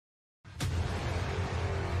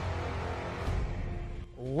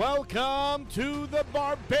Welcome to the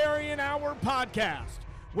Barbarian Hour podcast,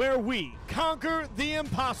 where we conquer the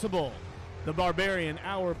impossible. The Barbarian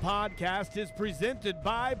Hour podcast is presented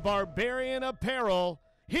by Barbarian Apparel.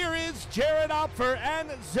 Here is Jared Opfer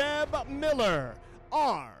and Zeb Miller.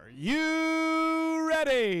 Are you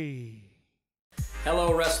ready?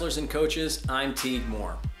 Hello, wrestlers and coaches. I'm Teague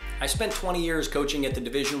Moore. I spent 20 years coaching at the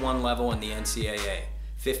Division I level in the NCAA,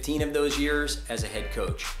 15 of those years as a head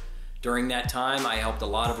coach. During that time, I helped a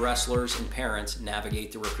lot of wrestlers and parents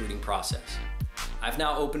navigate the recruiting process. I've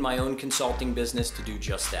now opened my own consulting business to do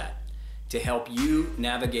just that, to help you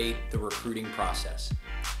navigate the recruiting process.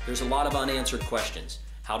 There's a lot of unanswered questions.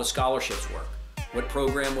 How do scholarships work? What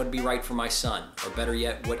program would be right for my son? Or better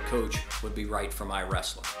yet, what coach would be right for my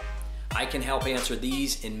wrestler? I can help answer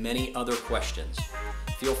these and many other questions.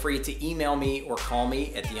 Feel free to email me or call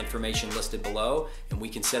me at the information listed below, and we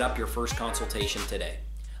can set up your first consultation today.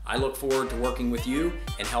 I look forward to working with you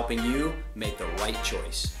and helping you make the right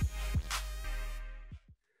choice.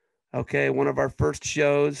 Okay, one of our first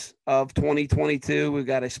shows of 2022. We've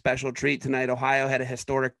got a special treat tonight. Ohio had a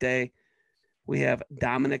historic day. We have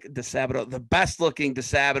Dominic DiSabato, the best looking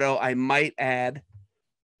DiSabato, I might add.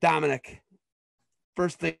 Dominic,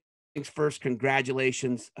 first things first,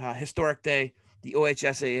 congratulations. Historic day. The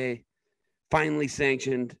OHSAA finally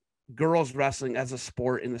sanctioned girls wrestling as a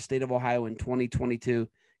sport in the state of Ohio in 2022.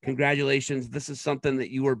 Congratulations. This is something that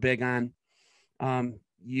you were big on.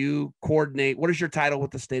 You coordinate. What is your title with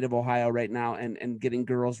the state of Ohio right now and getting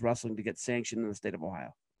girls wrestling to get sanctioned in the state of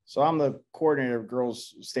Ohio? So I'm the coordinator of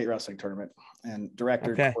girls state wrestling tournament and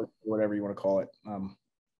director, okay, whatever you want to call it.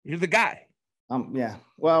 You're the guy. Yeah.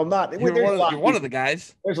 Well, not. You're one of the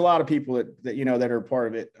guys. There's a lot of people that you know that are part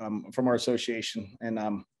of it from our association,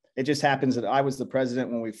 and it just happens that I was the president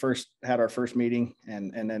when we first had our first meeting,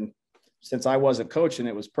 and then since I wasn't coaching,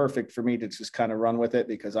 it was perfect for me to just kind of run with it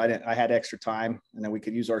because I had extra time, and then we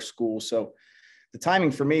could use our school. So the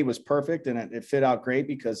timing for me was perfect, and it fit out great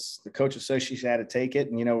because the coach association had to take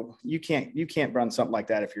it. And, you can't run something like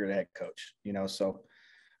that if you're the head coach, so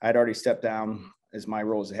I'd already stepped down as my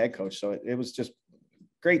role as a head coach. So it was just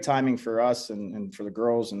great timing for us and for the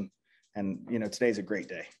girls. And today's a great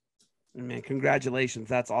day. Man, congratulations.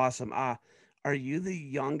 That's awesome. Are you the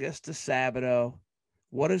youngest DiSabato?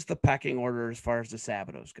 What is the pecking order as far as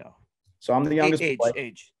DiSabatos go? So I'm the youngest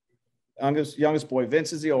age. Youngest boy.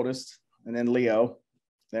 Vince is the oldest, and then Leo.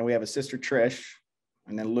 Then we have a sister, Trish,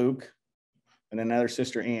 and then Luke, and then another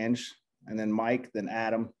sister, Ange, and then Mike, then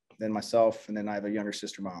Adam, then myself, and then I have a younger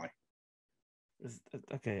sister, Molly.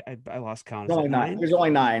 Okay, I lost count. There's only nine. There's only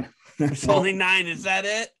nine. There's only nine. Is that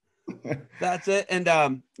it? That's it.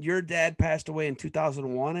 And your dad passed away in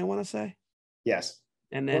 2001, I want to say. Yes.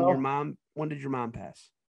 And then your mom. When did your mom pass?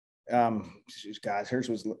 Guys, hers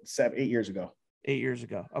was 8 years ago. 8 years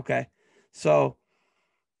ago. Okay. So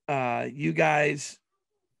you guys,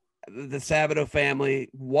 the Disabato family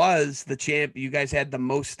was the champ. You guys had the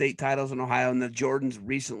most state titles in Ohio, and the Jordans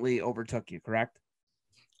recently overtook you, correct?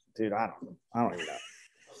 Dude, I don't even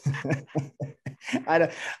know.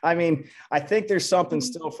 I think there's something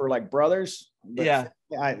still for like brothers. Yeah.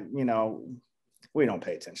 We don't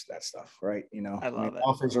pay attention to that stuff, right? I love it.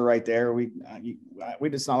 Offers are right there. We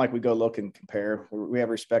it's not like we go look and compare. We have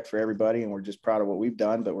respect for everybody, and we're just proud of what we've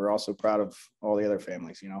done, but we're also proud of all the other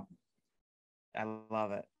families, I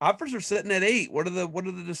love it. Offers are sitting at 8. What do the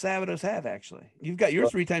DiSabatos have actually? You've got your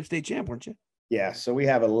 3-time state champ, weren't you? Yeah. So we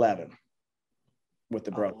have 11 with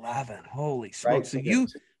the brothers. 11. Holy smokes. Right? So you,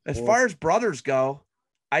 as far as brothers go,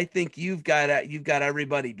 I think you've got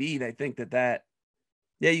everybody beat. I think that.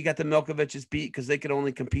 Yeah, you got the Milkoviches beat because they could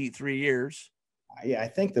only compete 3 years. Yeah, I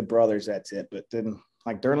think the brothers, that's it. But then,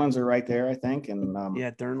 like, Derlins are right there, I think. And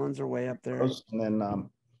Derlins are way up there. And then,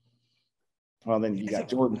 then you got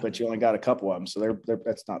Jordan, but you only got a couple of them, so they're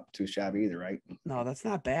that's not too shabby either, right? No, that's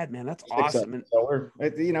not bad, man. That's awesome. So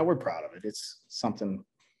we're proud of it. It's something.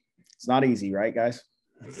 It's not easy, right, guys?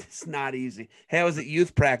 It's not easy. Hey, I was at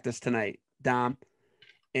youth practice tonight, Dom,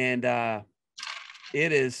 and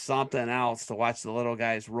it is something else to watch the little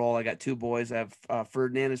guys roll. I got 2 boys. I have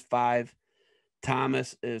Ferdinand is 5,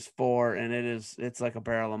 Thomas is 4, and it's like a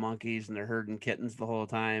barrel of monkeys, and they're herding kittens the whole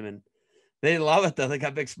time, and they love it though. They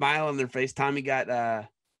got a big smile on their face. Tommy got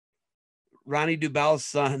Ronnie Dubell's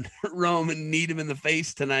son, Roman, kneed him in the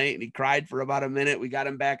face tonight, and he cried for about a minute. We got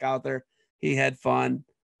him back out there. He had fun,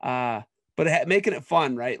 but making it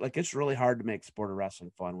fun, right? Like, it's really hard to make sport of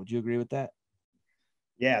wrestling fun. Would you agree with that?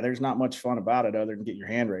 Yeah, there's not much fun about it other than get your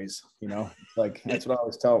hand raised. It's like, that's what I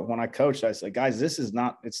always tell when I coach. I say, guys, it's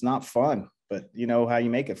not fun, but how you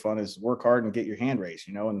make it fun is work hard and get your hand raised,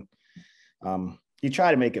 and you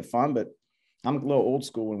try to make it fun, but I'm a little old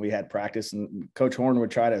school when we had practice, and Coach Horn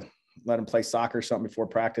would try to let him play soccer or something before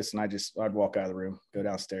practice. And I'd walk out of the room, go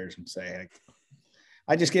downstairs and say, hey,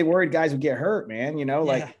 I just get worried guys would get hurt, man.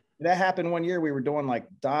 Like that happened one year. We were doing like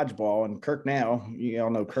dodgeball, and Kirk, now you all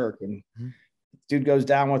know Kirk, and dude goes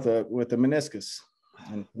down with a meniscus.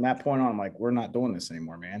 And from that point on, I'm like, we're not doing this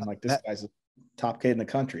anymore, man. Like this guy's a top kid in the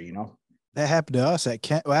country, That happened to us at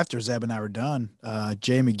Kent. Well, after Zeb and I were done,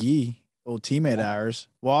 Jay McGee, old teammate of ours,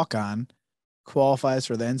 walk on, qualifies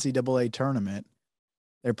for the NCAA tournament.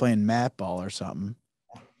 They're playing mat ball or something.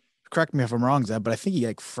 Correct me if I'm wrong, Zeb, but I think he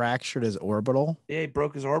like fractured his orbital. Yeah, he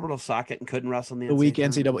broke his orbital socket and couldn't wrestle in the week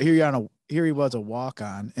NCAA. Here he was a walk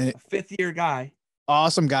on, and a fifth-year guy,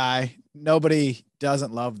 awesome guy. Nobody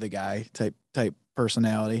doesn't love the guy type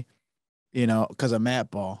personality, because of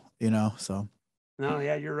mat ball, So no,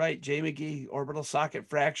 yeah, you're right. Jay McGee, orbital socket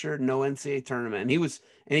fracture, no NCAA tournament, and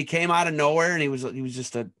he came out of nowhere, and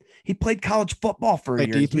he played college football for a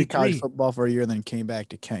year. He played college football for a year, and then came back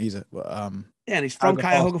to Kent. He's and he's from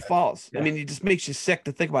Cuyahoga Falls. Yeah. I mean, it just makes you sick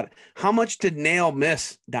to think about it. How much did Nail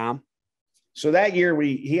miss, Dom? So that year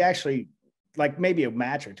he actually, like maybe a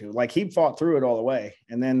match or two, like he fought through it all the way,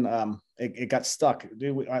 and then it got stuck.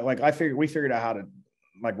 Dude, we figured out how to,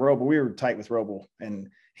 like, Robo. We were tight with Robo, and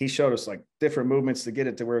he showed us like different movements to get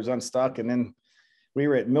it to where it was unstuck. And then we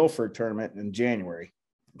were at Milford tournament in January,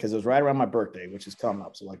 because it was right around my birthday, which is coming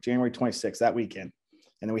up. So like January 26th, that weekend.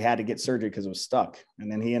 And then we had to get surgery because it was stuck.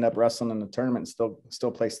 And then he ended up wrestling in the tournament and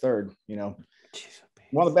still placed third, Jeez,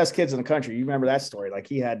 one of the best kids in the country. You remember that story? Like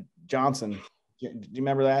he had Johnson. Do you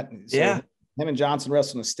remember that? So yeah. Him and Johnson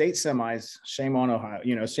wrestled in the state semis. Shame on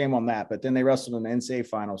Ohio, shame on that. But then they wrestled in the NCAA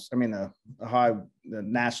finals. I mean, the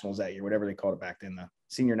nationals that year, whatever they called it back then, the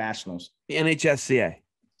senior nationals. The NHSCA.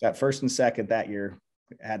 Got first and second that year,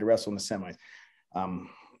 had to wrestle in the semis.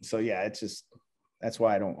 So yeah, it's just, that's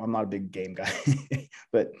why I'm not a big game guy,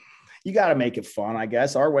 but you got to make it fun. I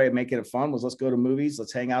guess our way of making it fun was, let's go to movies,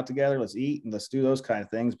 let's hang out together, let's eat, and let's do those kind of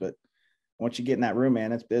things. But once you get in that room,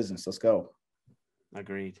 man, it's business. Let's go.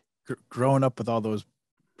 Agreed. Growing up with all those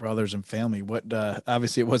brothers and family,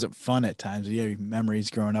 obviously it wasn't fun at times. You have memories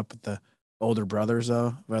growing up with the older brothers,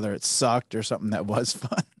 though, whether it sucked or something that was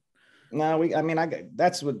fun. No,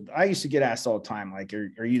 that's what I used to get asked all the time. Like,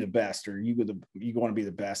 are you the best, or you want to be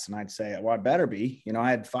the best? And I'd say, well, I better be. I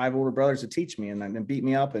had 5 older brothers to teach me and beat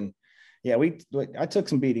me up. And yeah, I took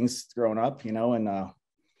some beatings growing up,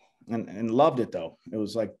 and loved it though. It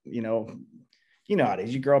was like, how it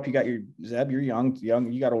is. You grow up, you got your Zeb, you're young,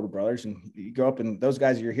 you got older brothers, and you grow up, and those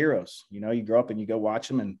guys are your heroes. You grow up and you go watch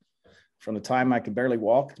them. And from the time I could barely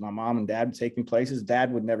walk, my mom and dad would take me places.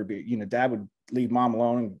 Dad would never be, dad would leave mom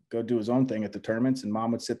alone and go do his own thing at the tournaments, and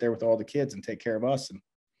mom would sit there with all the kids and take care of us. And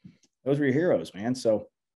those were your heroes, man. So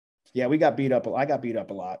yeah, I got beat up a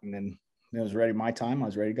lot. And then it was my time. I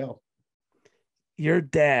was ready to go. Your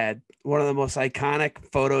dad, one of the most iconic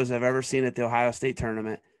photos I've ever seen at the Ohio State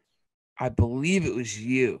tournament. I believe it was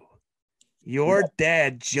you. Your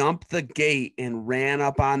dad jumped the gate and ran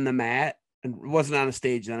up on the mat, and it wasn't on a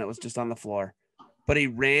stage then, it was just on the floor. But he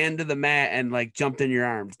ran to the mat and like jumped in your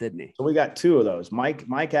arms, didn't he? So we got 2 of those. Mike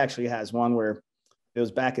actually has one where it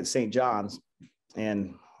was back at St. John's,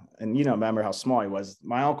 and remember how small he was.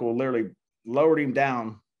 My uncle literally lowered him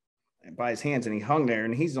down by his hands, and he hung there,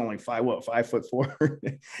 and he's only 5'4".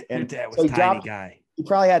 And your dad was a tiny guy. He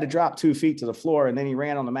probably had to drop 2 feet to the floor, and then he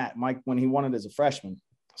ran on the mat, Mike, when he won it as a freshman.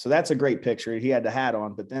 So that's a great picture. He had the hat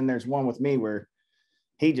on, but then there's one with me where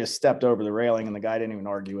he just stepped over the railing, and the guy didn't even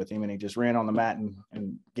argue with him, and he just ran on the mat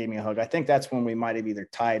and gave me a hug. I think that's when we might have either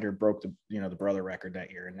tied or broke the brother record that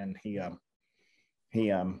year. And then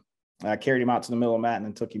I carried him out to the middle of the mat and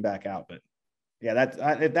then took him back out. But yeah,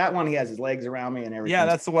 that one, he has his legs around me and everything. Yeah,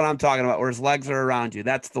 that's the one I'm talking about, where his legs are around you.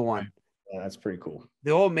 That's the one. Yeah, that's pretty cool.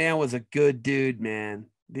 The old man was a good dude, man.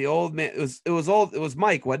 The old man, it was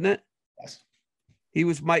Mike, wasn't it? Yes. He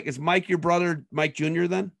was Mike. Is Mike your brother, Mike Jr.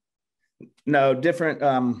 then? No, different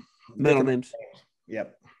middle names.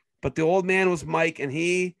 Yep. But the old man was Mike, and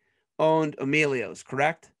he owned Emilio's,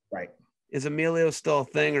 correct? Right. Is Emilio still a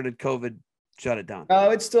thing, or did COVID shut it down? No,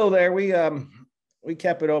 it's still there. We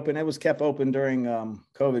kept it open. It was kept open during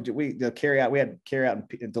COVID. We had carry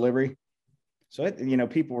out and delivery. So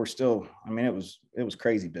people were still. I mean, it was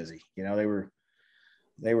crazy busy. They were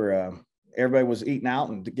everybody was eating out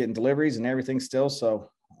and getting deliveries and everything still. So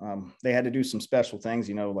they had to do some special things,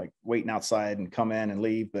 like waiting outside and come in and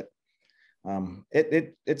leave. But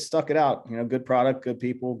it stuck it out. Good product, good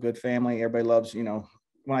people, good family. Everybody loves. When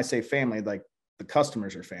I say family, like the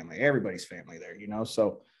customers are family. Everybody's family there.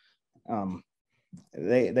 So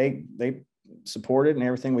they supported and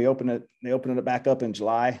everything. They opened it back up in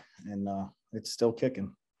July, and It's still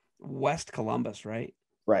kicking. West Columbus, right?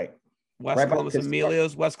 Right. West Right by Columbus, Pittsburgh.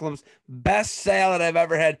 Emilio's, West Columbus. Best salad I've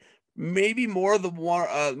ever had. Maybe more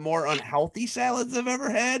unhealthy salads I've ever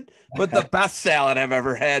had, but the best salad I've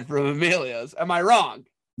ever had from Emilio's. Am I wrong?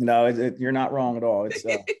 No, you're not wrong at all. It's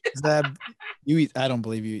Zeb, you eat. I don't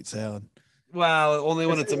believe you eat salad. Well, only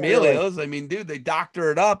when it's Emilio's. I mean, dude, they doctor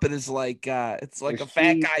it up, and it's like a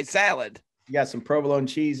fat guy salad. You got some provolone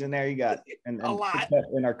cheese in there. You got and a lot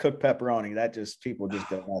in our cooked pepperoni. That just people just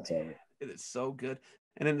go nuts over it. It is so good,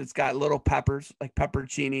 and then it's got little peppers like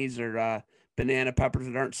pepperoncinis or banana peppers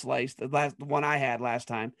that aren't sliced. The one I had last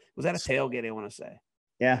time was at a tailgate. I want to say.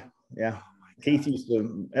 Yeah. Keith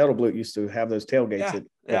Edelblut used to have those tailgates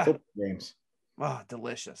at football games. Oh,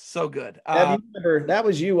 delicious. So good. You remember, that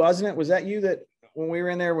was you, wasn't it? Was that you that when we were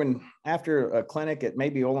in there after a clinic at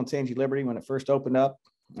maybe Olentangy Liberty when it first opened up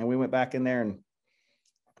and we went back in there and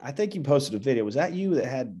I think you posted a video. Was that you that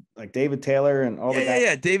had like David Taylor and all the guys?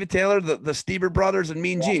 Yeah. David Taylor, the Stever brothers and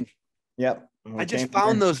Mean Gene. Yep. I just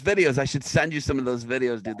found those videos. I should send you some of those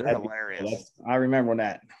videos, dude. They're hilarious. I remember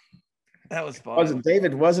that. That was fun.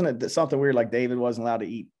 Wasn't it something weird like David wasn't allowed to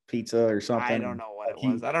eat pizza or something? I don't know what it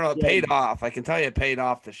was. I don't know. It paid off. I can tell you it paid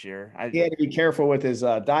off this year. He had to be careful with his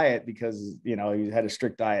diet because, he had a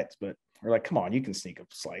strict diet, but we're like, come on, you can sneak a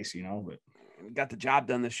slice, but got the job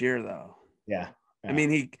done this year though. Yeah. I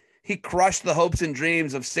mean, he crushed the hopes and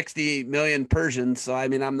dreams of 60 million Persians. So, I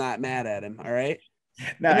mean, I'm not mad at him. All right.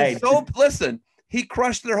 No, listen, he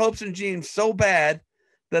crushed their hopes and dreams so bad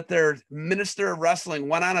that their minister of wrestling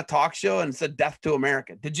went on a talk show and said death to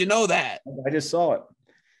America. Did you know that? I just saw it.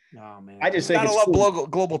 Oh man. I just think I love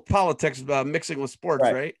global politics mixing with sports,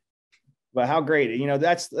 right? But how great,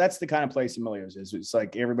 that's the kind of place Emilio's is. It's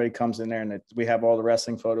like everybody comes in there and we have all the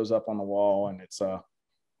wrestling photos up on the wall and it's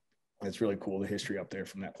really cool, the history up there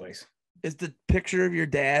from that place. Is the picture of your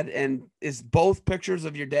dad and is both pictures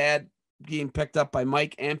of your dad being picked up by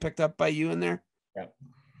Mike and picked up by you in there? Yeah.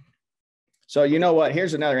 So you know what?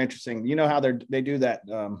 Here's another interesting. You know how they do that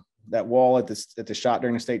that wall at the shot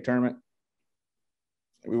during the state tournament?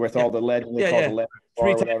 We with all the legends. Yeah.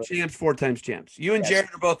 3-time champs, 4-time champs. You and Jared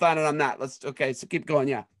are both on it. I'm not. So keep going.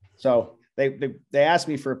 Yeah. So they asked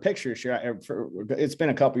me for a picture. It's been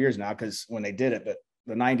a couple years now because when they did it, but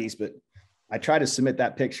the 90s. But I tried to submit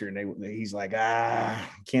that picture, and he's like,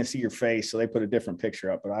 can't see your face. So they put a different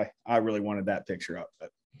picture up. But I really wanted that picture up. But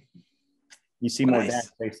you see more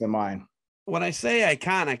dad's face than mine. When I say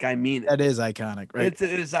iconic, I mean it. That is iconic, right? It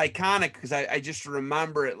is iconic because I just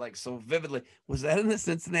remember it like so vividly. Was that in the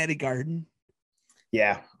Cincinnati Garden?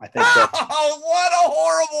 Yeah, I think so. Oh, what a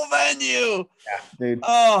horrible venue. Yeah, dude.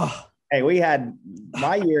 Oh. Hey,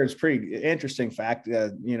 my year is pretty interesting fact. We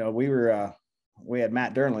had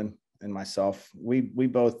Matt Derlin and myself. We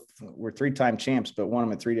both were 3-time champs, but won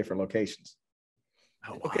them at 3 different locations.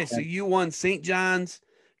 Oh, wow. Okay, so you won St. John's,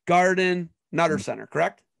 Garden, Nutter Center,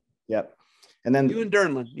 correct? Yep. And then you and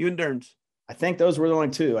Derns. I think those were the only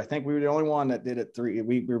 2. I think we were the only one that did it 3.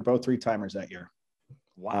 We were both 3-timers that year.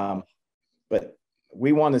 Wow. But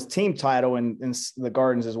we won this team title in the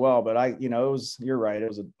Gardens as well. But you're right. It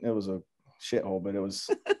was a shithole, but it was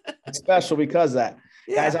special because that.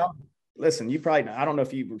 Yeah. Guys, listen, you probably, I don't know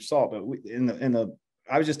if you saw it, but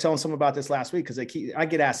I was just telling someone about this last week because I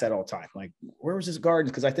get asked that all the time. Like, where was this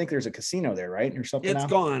Gardens? Because I think there's a casino there, right? Or something. It's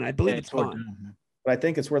gone. I believe it's gone. But I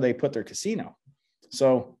think it's where they put their casino.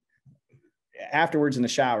 So afterwards in the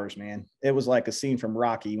showers, man, it was like a scene from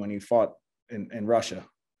Rocky when he fought in Russia.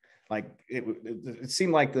 Like it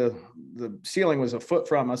seemed like the ceiling was a foot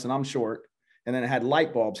from us and I'm short. And then it had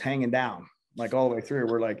light bulbs hanging down like all the way through.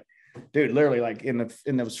 We're like, dude, literally like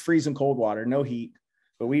in those freezing cold water, no heat,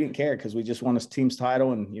 but we didn't care because we just won this team's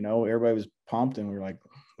title and, everybody was pumped and we were like,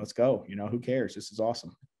 let's go, who cares? This is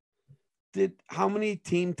awesome. How many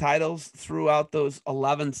team titles throughout those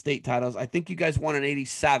 11 state titles? I think you guys won in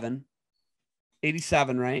 87,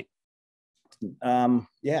 right?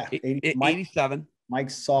 Yeah. 87.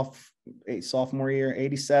 Mike's sophomore year,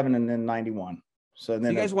 87, and then 91. So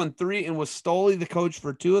then you guys won 3, and was Stoley the coach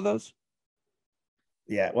for 2 of those?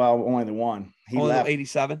 Yeah, well, only the one. He left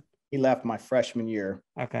 87. He left my freshman year.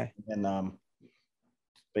 Okay. And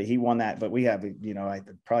but he won that. But we have I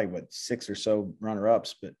probably 6 or so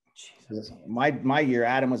runner-ups. But my year,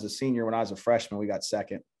 Adam was a senior when I was a freshman. We got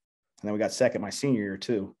second, and then we got second my senior year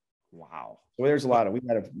too. Wow. So we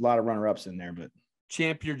had a lot of runner-ups in there. But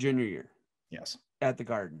champ your junior year. Yes. At the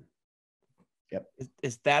Garden. Yep.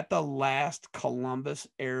 Is that the last Columbus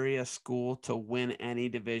area school to win any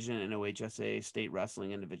division in OHSAA State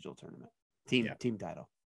Wrestling individual tournament? Team title.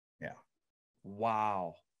 Yeah.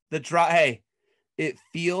 Wow. Hey, it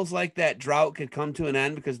feels like that drought could come to an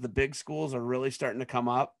end because the big schools are really starting to come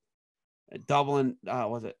up. Dublin,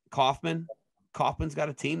 was it Kaufman? Kaufman's got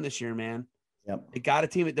a team this year, man. Yep. They got a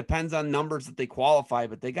team. It depends on numbers that they qualify,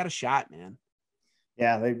 but they got a shot, man.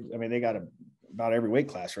 Yeah. They got about every weight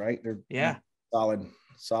class, right? They're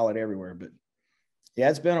solid everywhere, but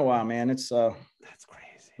yeah, it's been a while, man. It's that's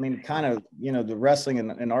crazy. I mean, kind of, the wrestling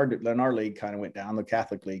in our league kind of went down. The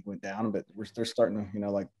Catholic league went down, but they're starting to,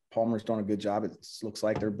 like Palmer's doing a good job. It looks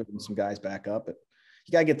like they're putting some guys back up, but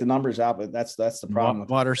you got to get the numbers out. But that's the problem.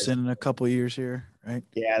 Watterson in a couple of years here, right?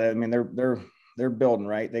 Yeah, I mean they're building,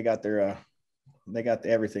 right. They got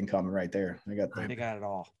everything coming right there. They got it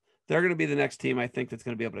all. They're going to be the next team, I think, that's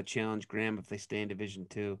going to be able to challenge Graham if they stay in Division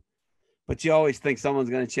II. But you always think someone's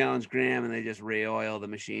going to challenge Graham, and they just re-oil the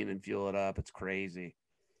machine and fuel it up. It's crazy.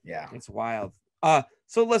 Yeah, it's wild.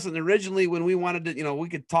 So listen, originally when we wanted to, we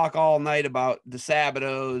could talk all night about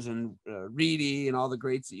Disabatos and Reedy and all the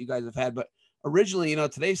greats that you guys have had. But originally,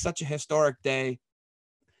 today's such a historic day.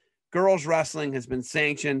 Girls wrestling has been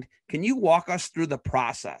sanctioned. Can you walk us through the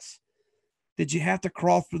process? Did you have to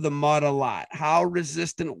crawl through the mud a lot? How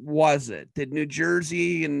resistant was it? Did New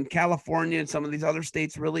Jersey and California and some of these other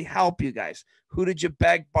states really help you guys? Who did you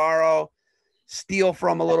beg, borrow, steal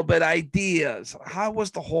from a little bit, ideas? How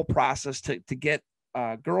was the whole process to get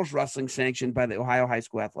girls wrestling sanctioned by the Ohio High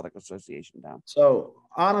School Athletic Association down? So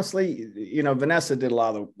honestly, Vanessa did a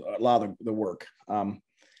lot of the work.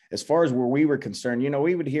 As far as where we were concerned,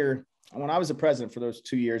 we would hear when I was the president for those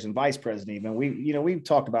 2 years and vice president, even we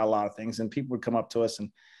talked about a lot of things, and people would come up to us,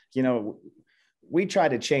 and we tried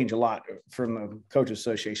to change a lot from the Coaches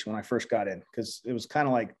Association when I first got in, because it was kind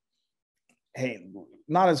of like, hey,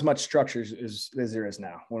 not as much structure as there is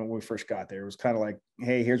now. When we first got there, it was kind of like,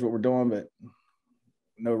 hey, here's what we're doing, but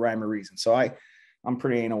no rhyme or reason. So I'm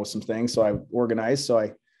pretty anal with some things. So I organized.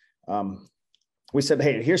 So we said,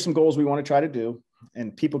 hey, here's some goals we want to try to do.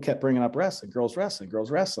 And people kept bringing up wrestling, girls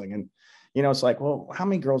wrestling. And, it's like, well, how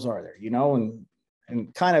many girls are there,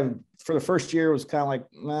 and kind of for the first year, it was kind of like,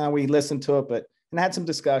 we listened to it, and had some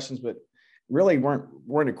discussions, but really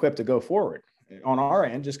weren't equipped to go forward on our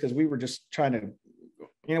end, just because we were just trying to,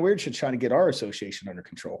 we were just trying to get our association under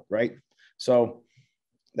control. Right. So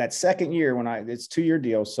that second year it's 2-year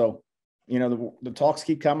deal. So, the talks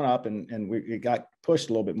keep coming up, and it got pushed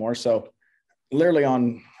a little bit more. So literally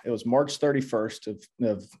it was March 31st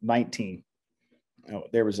of 19.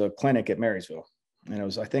 There was a clinic at Marysville, and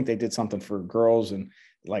I think they did something for girls, and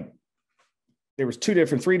there was 3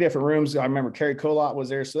 different rooms. I remember Carrie Colott was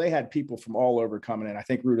there. So they had people from all over coming in. I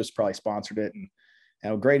think Rudis probably sponsored it, and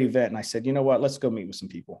a great event. And I said, you know what, let's go meet with some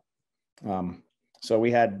people. So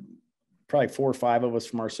we had probably 4 or 5 of us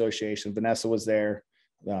from our association. Vanessa was there,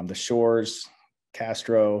 the Shores,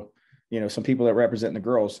 Castro, some people that represent the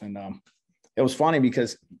girls. And it was funny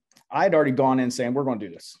because I'd already gone in saying, we're going to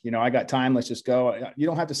do this. I got time. Let's just go. You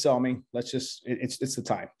don't have to sell me. Let's just, it's the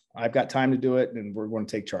time. I've got time to do it, and we're going to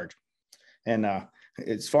take charge. And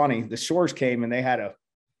it's funny. The Shores came, and they had a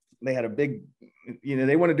big,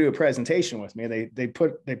 they want to do a presentation with me. They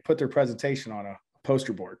put their presentation on a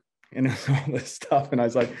poster board and all this stuff. And I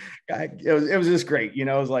was like, it was just great. It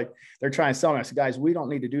was like, they're trying to sell me. I said, guys, we don't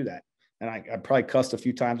need to do that. And I probably cussed a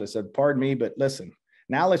few times. I said, pardon me, but listen,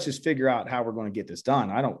 now let's just figure out how we're going to get this done.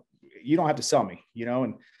 You don't have to sell me,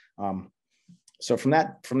 and so from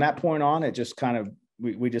that point on, it just kind of,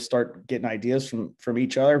 we just start getting ideas from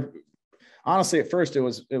each other. Honestly, at first it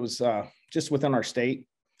was just within our state,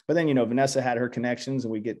 but then, Vanessa had her connections,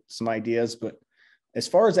 and we get some ideas. But as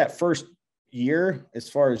far as that first year, as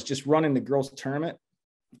far as just running the girls tournament,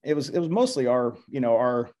 it was mostly our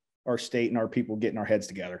state and our people getting our heads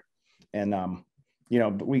together. And,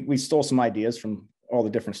 but we stole some ideas from all the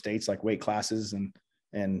different states, like weight classes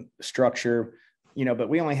and structure, but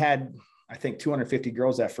we only had, I think, 250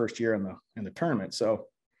 girls that first year in the tournament. So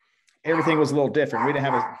everything was a little different. We didn't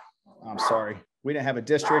have a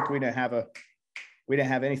district. We didn't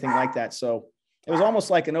have anything like that. So it was almost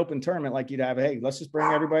like an open tournament. Like you'd have, hey, let's just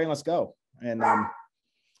bring everybody and let's go. And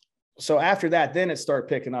so after that, then it started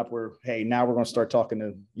picking up where, hey, now we're going to start talking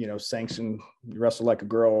to, sanction, wrestle like a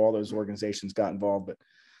girl. All those organizations got involved, but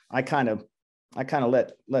I kind of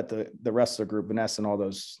let the rest of the group, Vanessa and all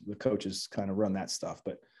the coaches, kind of run that stuff.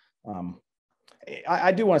 But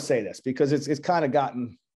I do want to say this because it's kind of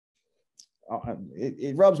gotten,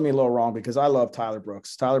 it rubs me a little wrong because I love Tyler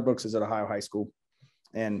Brooks. Tyler Brooks is at Ohio High School,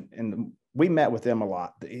 and we met with him a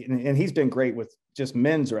lot, and he's been great with just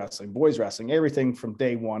men's wrestling, boys wrestling, everything from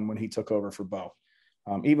day one when he took over for Bo,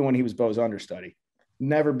 even when he was Bo's understudy.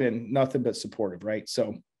 Never been nothing but supportive, right?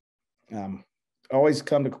 So always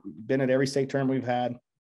been at every state tournament we've had,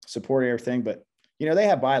 supported everything. But they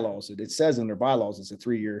have bylaws. It says in their bylaws, it's a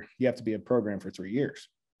 3-year, you have to be a program for 3 years.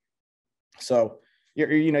 So, you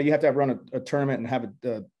have to have run a tournament and have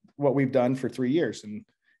what we've done for 3 years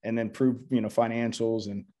and then prove, financials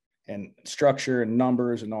and structure and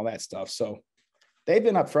numbers and all that stuff. So they've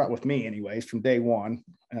been upfront with me anyways from day one.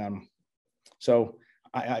 So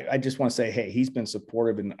I just want to say, hey, he's been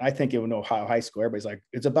supportive. And I think in Ohio high school, everybody's like,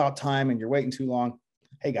 it's about time and you're waiting too long.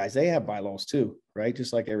 Hey guys, they have bylaws too, right?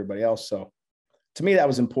 Just like everybody else. So to me, that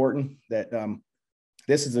was important that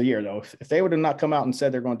this is the year though. If they would have not come out and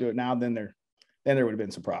said they're going to do it now, then there would have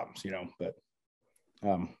been some problems, but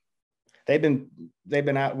they've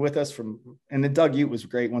been out with us and then Doug Ute was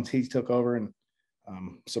great once he took over and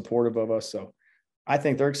supportive of us. So I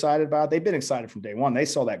think they're excited about it. They've been excited from day one. They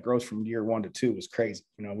saw that growth from year 1 to 2 was crazy.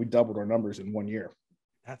 We doubled our numbers in 1 year.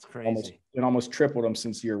 That's crazy. Almost tripled them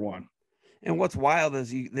since year 1. And what's wild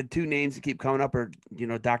is the 2 names that keep coming up are,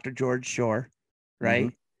 Dr. George Shore, right?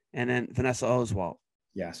 Mm-hmm. And then Vanessa Oswalt.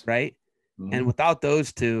 Yes. Right. Mm-hmm. And without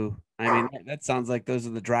those 2, I mean, that sounds like those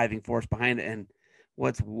are the driving force behind it. And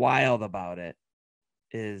what's wild about it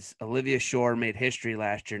is Olivia Shore made history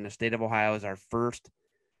last year in the state of Ohio as our first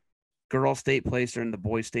girl state placer in the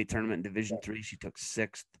boys state tournament in Division III. She took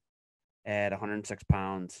 6th at 106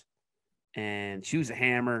 pounds and she was a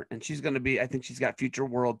hammer, and she's going to be, I think she's got future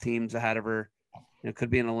world teams ahead of her. Could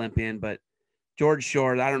be an Olympian, but George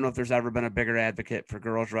Shore, I don't know if there's ever been a bigger advocate for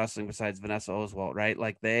girls wrestling besides Vanessa Oswalt, right?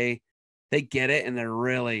 Like they get it and they're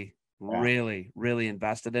really, really, really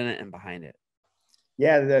invested in it and behind it.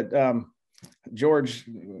 Yeah. That George,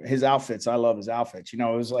 his outfits, I love his outfits. It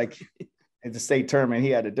was like at the state tournament,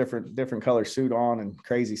 he had a different color suit on and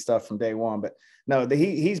crazy stuff from day one. But no,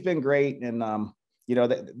 he's been great. And,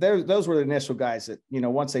 those were the initial guys that,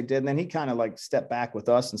 once they did, and then he kind of like stepped back with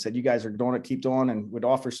us and said, you guys are doing it, keep doing, and would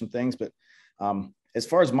offer some things. But as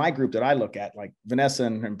far as my group that I look at, like Vanessa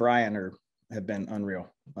and Brian have been unreal.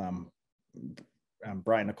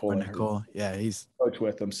 Brian Nicole. Yeah, he's coach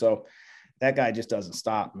with them. So that guy just doesn't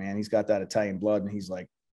stop, man. He's got that Italian blood, and he's like,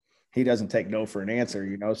 he doesn't take no for an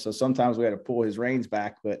answer, So sometimes we had to pull his reins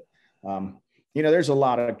back, but there's a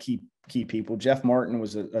lot of key people. Jeff Martin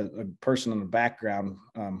was a person in the background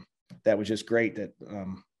that was just great, that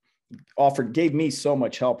gave me so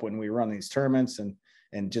much help when we run these tournaments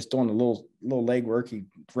and just doing the little legwork,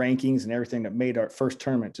 rankings and everything that made our first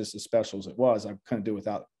tournament just as special as it was. I couldn't do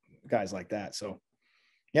without guys like that. So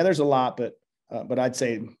yeah, there's a lot, but I'd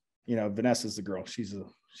say, Vanessa's the girl. She's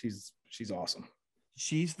awesome.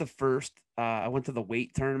 She's the first. I went to the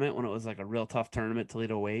weight tournament when it was like a real tough tournament,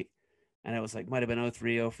 Toledo weight. And it was like, might've been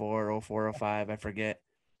 03, 04, 04, 05. I forget.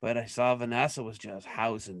 But I saw Vanessa was just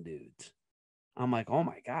housing dudes. I'm like, oh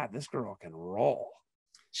my God, this girl can roll.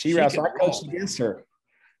 She wrestled. I coached against her.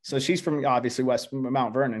 So she's from obviously West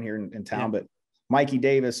Mount Vernon here in town, but Mikey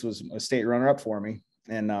Davis was a state runner up for me.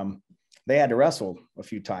 And they had to wrestle a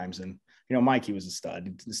few times. And, Mikey was a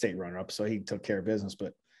stud, the state runner up. So he took care of business.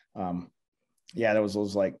 But that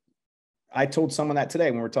was like, I told someone that today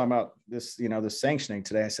when we were talking about this, the sanctioning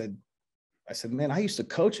today. I said, man, I used to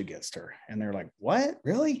coach against her. And they're like, what?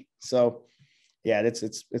 Really? So yeah,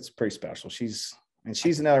 it's pretty special. She's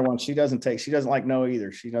another one. She doesn't like no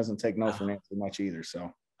either. She doesn't take no for an answer much either.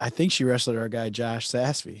 So I think she wrestled our guy, Josh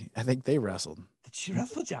Sassby. I think they wrestled. Did she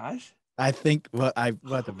wrestle Josh? I think we'll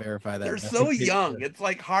have to verify that. They're so young. It's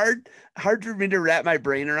like hard for me to wrap my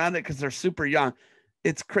brain around it because they're super young.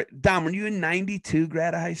 It's Dom, were you in 92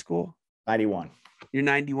 grad of high school? 91. You're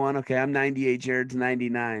 91. Okay. I'm 98. Jared's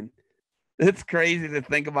 99. It's crazy to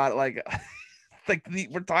think about it.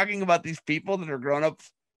 We're talking about these people that are grown up.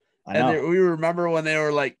 And we remember when they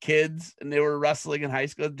were like kids and they were wrestling in high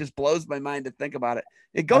school. It just blows my mind to think about it.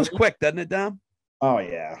 It goes quick, doesn't it, Dom? Oh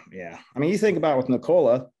yeah. Yeah. I mean, you think about it with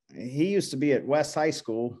Nicola, he used to be at West High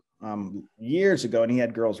School years ago, and he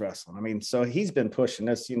had girls wrestling. I mean, so he's been pushing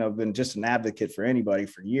this, been just an advocate for anybody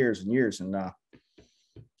for years and years. And,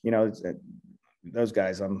 those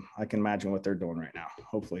guys, I can imagine what they're doing right now.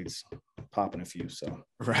 Hopefully it's popping a few. So,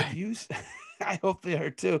 right. I hope they are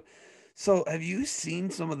too. So have you seen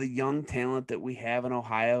some of the young talent that we have in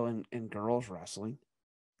Ohio in girls wrestling?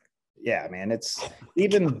 Yeah, man, it's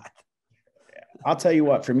even, I'll tell you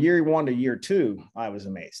what, from year 1 to year 2, I was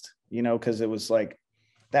amazed, cause it was like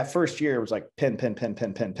that first year was like pin,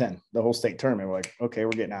 the whole state tournament. We're like, okay,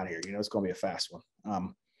 we're getting out of here. It's going to be a fast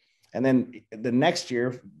one. And then the next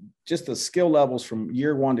year, just the skill levels from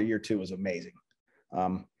year 1 to year 2 was amazing.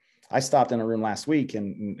 I stopped in a room last week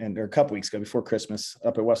and or a couple weeks ago before Christmas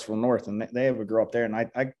up at Westville North, and they have a girl up there. And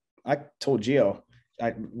I told Gio,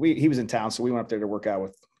 he was in town, so we went up there to work out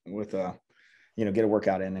with get a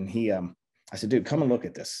workout in. And I said, dude, come and look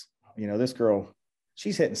at this. This girl,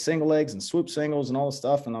 she's hitting single legs and swoop singles and all this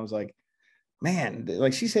stuff. And I was like, man,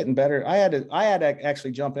 like she's hitting better. I had to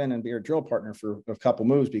actually jump in and be her drill partner for a couple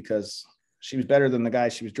moves because she was better than the guy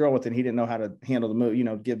she was drilling with, and he didn't know how to handle the move, you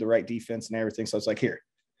know, give the right defense and everything. So I was like, here,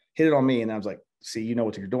 hit it on me. And I was like, see, you know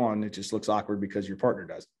what you're doing. It just looks awkward because your partner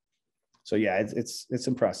does. So yeah, it's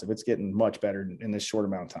impressive. It's getting much better in this short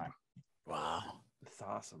amount of time. Wow. That's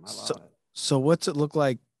awesome. I love it. So what's it look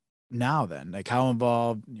like now then? Like how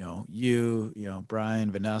involved, you know,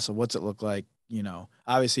 Brian, Vanessa, what's it look like? You know,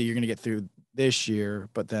 obviously you're going to get through this year,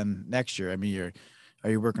 but then next year, I mean, are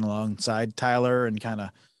you working alongside Tyler and kind of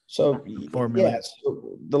formulate? Yeah,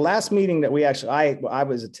 so the last meeting that we actually, I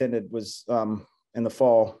was attended was in the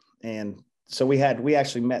fall. And so we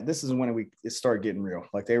actually met. This is when it started getting real.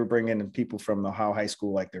 Like they were bringing in people from Ohio High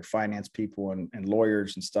School, like their finance people and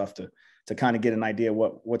lawyers and stuff to kind of get an idea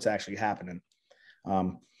what's actually happening.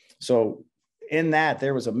 So in that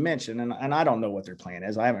there was a mention, and I don't know what their plan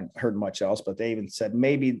is. I haven't heard much else, but they even said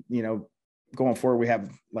maybe, you know, going forward, we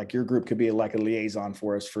have like your group could be like a liaison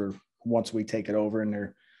for us for once we take it over. And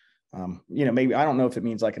they're, you know, maybe, I don't know if it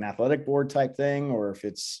means like an athletic board type thing, or if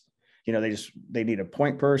it's, you know, they need a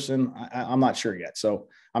point person. I'm not sure yet. So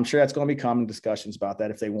I'm sure that's going to be common discussions about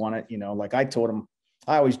that if they want it. You know, like I told them,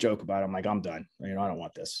 I always joke about it. I'm like, I'm done. You know, I don't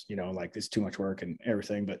want this, you know, like it's too much work and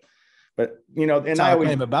everything, but you know, and that's I always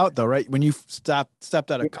came about though, right? When you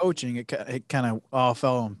stepped out of coaching, it kind of all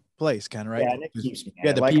fell in place, kind of, right? Yeah, and it keeps me.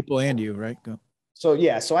 Yeah, the people and you, right? Go. So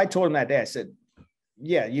yeah, so I told him that day. I said,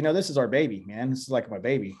 yeah, you know, this is our baby, man. This is like my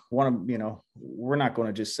baby. You know, we're not going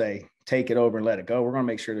to just say take it over and let it go. We're going to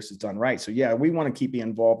make sure this is done right. So yeah, we want to keep you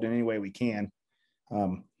involved in any way we can,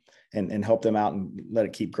 and help them out and let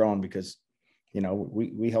it keep growing because, you know,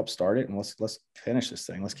 we helped start it, and let's finish this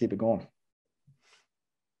thing. Let's keep it going.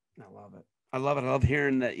 I love it. I love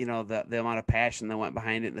hearing that, you know, the amount of passion that went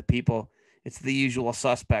behind it and the people. It's the usual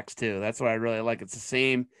suspects too. That's what I really like. It's the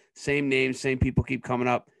same names, same people keep coming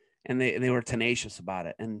up, and they were tenacious about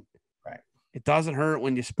it. And right, it doesn't hurt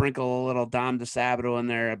when you sprinkle a little Dom Disabato in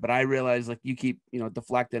there, but I realize like you keep, you know,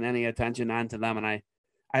 deflecting any attention onto them. And I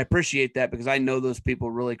appreciate that because I know those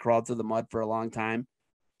people really crawled through the mud for a long time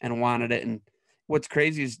and wanted it. And what's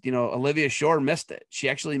crazy is, you know, Olivia Shore missed it. She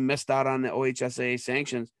actually missed out on the OHSAA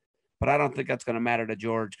sanctions. But I don't think that's going to matter to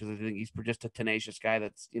George because I think he's just a tenacious guy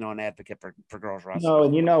that's, you know, an advocate for girls wrestling. No,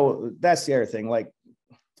 and you know, that's the other thing. Like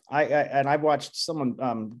I've watched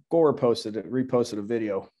someone, Gore reposted a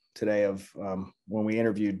video today of when we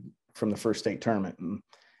interviewed from the first state tournament.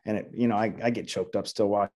 And it, you know, I get choked up still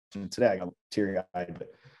watching it today. I got teary-eyed, but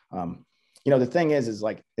you know, the thing is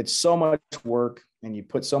like, it's so much work and you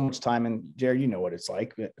put so much time in. Jared, you know what it's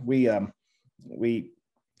like.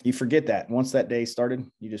 You forget that once that day started,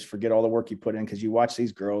 you just forget all the work you put in because you watch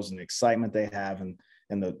these girls and the excitement they have and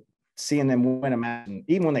the seeing them win a match. And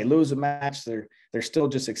even when they lose a match, they're still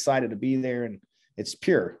just excited to be there. And it's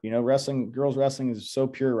pure, you know, girls wrestling is so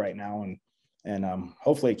pure right now. And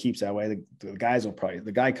hopefully it keeps that way.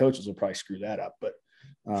 The guy coaches will probably screw that up, but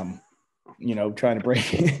you know, trying to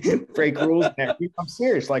break rules. I'm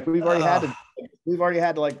serious. Like we've already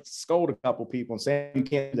had to like scold a couple people and say, you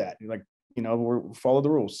can't do that. You're like, you know, we're follow the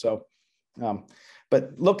rules. So,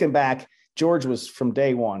 but looking back, George was from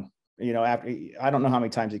day one, you know, after, I don't know how many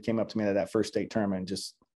times he came up to me at that first state tournament and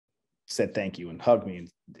just said, thank you and hugged me and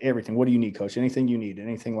everything. What do you need, coach? Anything you need,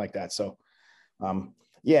 anything like that. So,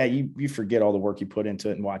 yeah, you forget all the work you put into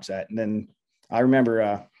it and watch that. And then I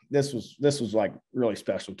remember, this was like really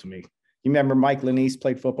special to me. You remember Mike Lanise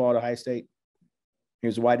played football at Ohio State? He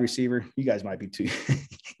was a wide receiver. You guys might be too.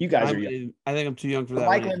 You guys are young. I think I'm too young for that.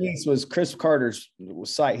 Mike Lanise was Chris Carter's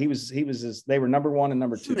site. They were number one and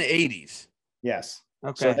number two in the 80s. Yes.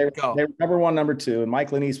 Okay. So they were number one, number two, and Mike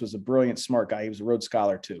Lanise was a brilliant, smart guy. He was a Rhodes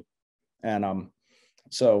Scholar too. And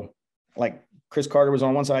so like Chris Carter was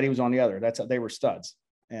on one side, he was on the other. That's how they were studs.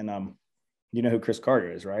 And you know who Chris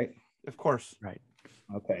Carter is, right? Of course. Right.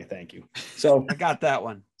 Okay, thank you. So I got that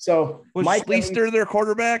one. So was Mike Leister their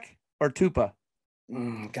quarterback or Tupa?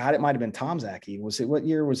 God, it might have been Tom Zaki. Was it, what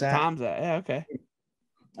year was that? Tom Zaki. Yeah, okay.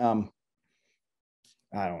 I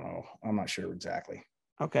don't know. I'm not sure exactly.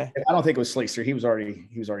 Okay. I don't think it was Sleester. He was already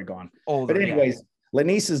gone. Older, but anyways, yeah.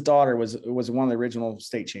 Lanise's daughter was one of the original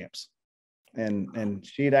state champs. And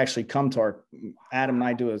she had actually come to Adam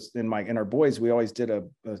and I and our boys, we always did a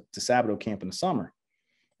Disabato camp in the summer.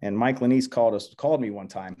 And Mike Lanise called me one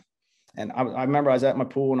time. And I remember I was at my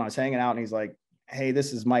pool and I was hanging out and he's like, hey,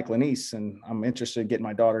 this is Mike Lanise, and I'm interested in getting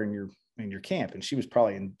my daughter in your camp. And she was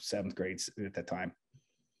probably in 7th grade at that time.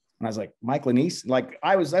 And I was like, Mike Lanise? Like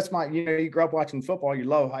you grew up watching football. You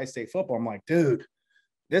love Ohio State football. I'm like, dude,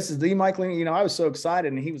 this is the Michael, you know, I was so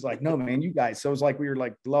excited, and he was like, no, man, you guys. So it was like, we were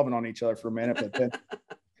like loving on each other for a minute, but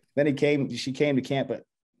then she came to camp. But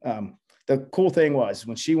the cool thing was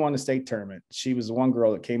when she won the state tournament, she was the one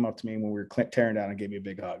girl that came up to me when we were tearing down and gave me a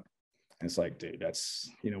big hug. And it's like, dude, that's,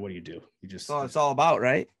 you know, what do? You just, it's all about,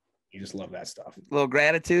 right? You just love that stuff. A little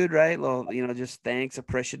gratitude, right? A little, you know, just thanks,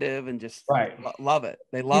 appreciative, and just love it.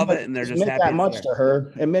 They love it, and they're just happy. That much to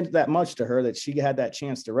her. It meant that much to her that she had that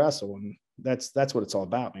chance to wrestle, and that's what it's all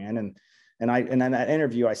about, man. And in that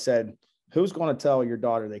interview, I said, who's going to tell your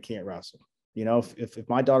daughter they can't wrestle? You know, if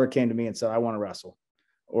my daughter came to me and said, I want to wrestle,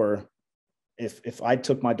 or if I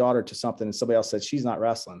took my daughter to something and somebody else said she's not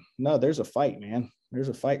wrestling, no, there's a fight, man. There's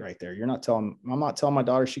a fight right there. I'm not telling my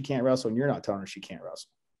daughter she can't wrestle, and you're not telling her she can't wrestle.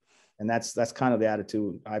 And that's kind of the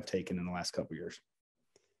attitude I've taken in the last couple of years.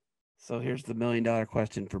 So here's the $1 million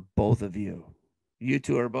question for both of you. You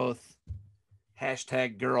two are both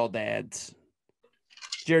 #girl dads.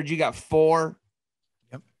 Jared, you got 4.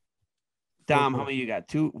 Yep. Dom, how many you got?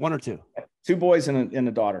 2, 1 or 2? 2 boys and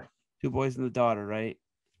a daughter. 2 boys and a daughter, right?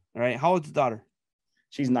 All right. How old's the daughter?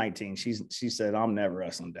 She's 19. She said, I'm never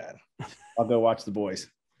wrestling, Dad. I'll go watch the boys.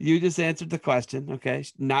 You just answered the question. Okay.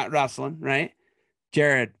 Not wrestling, right?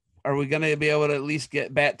 Jared, are we going to be able to at least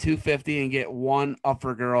bat 250 and get one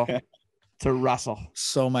upper girl to wrestle?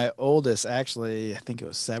 So my oldest, actually, I think it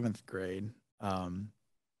was 7th grade.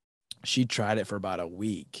 She tried it for about a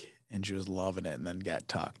week and she was loving it, and then got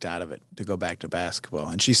talked out of it to go back to basketball.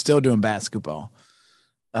 And she's still doing basketball.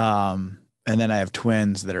 And then I have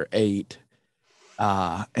twins that are 8,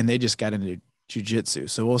 and they just got into jiu-jitsu.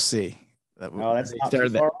 So we'll see. Oh, that's not too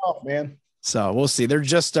far off, man. So we'll see. They're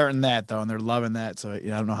just starting that though, and they're loving that. So I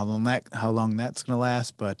don't know how long that's gonna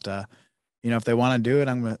last, but you know, if they want to do it,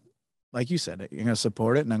 I'm gonna, like you said, you're gonna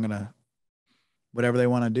support it, and I'm gonna, whatever they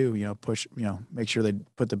want to do, you know, push, you know, make sure they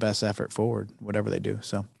put the best effort forward, whatever they do.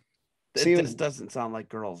 So this doesn't sound like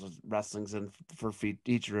girls wrestling's in for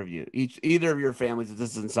either of your families. It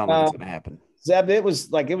doesn't sound like it's gonna happen. Zeb, it was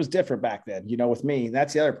different back then. You know, with me,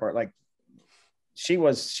 that's the other part. Like, she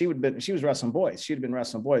was wrestling boys. She'd been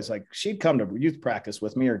wrestling boys. Like, she'd come to youth practice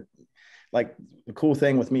with me, or like the cool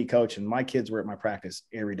thing with me coaching, my kids were at my practice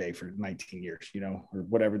every day for 19 years, you know, or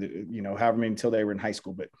whatever, however many until they were in high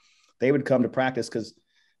school, but they would come to practice because,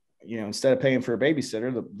 you know, instead of paying for a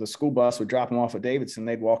babysitter, the school bus would drop them off at Davidson.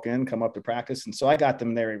 They'd walk in, come up to practice. And so I got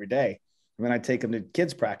them there every day. And then I'd take them to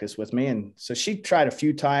kids practice with me. And so she tried a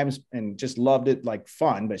few times and just loved it, like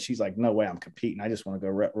fun, but she's like, no way, I'm competing. I just want to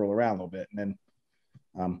go roll around a little bit. And then,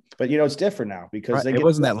 but you know, it's different now because it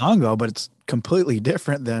wasn't that long ago, but it's completely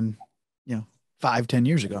different than, you know, 5-10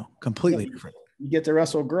 years ago. Completely different. You get to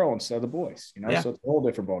wrestle a girl instead of the boys, you know, so it's a whole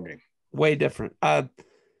different ballgame. Way different.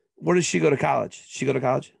 Where does she go to college?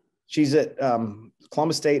 She's at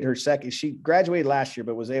Columbus State. She graduated last year,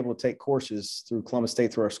 but was able to take courses through Columbus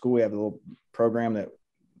State through our school. We have a little program that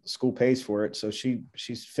the school pays for it. So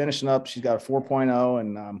she's finishing up. She's got a 4.0,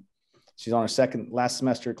 and she's on her last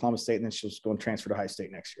semester at Columbus State, and then she's going to transfer to High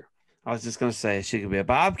State next year. I was just going to say, she could be a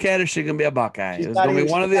Bobcat or she can be a Buckeye. It's going to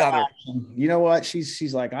be one or the other. You know what?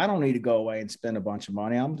 She's like, I don't need to go away and spend a bunch of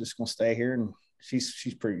money. I'm just going to stay here. And she's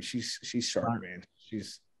sharp, man.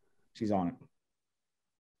 She's on it.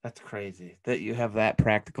 That's crazy that you have that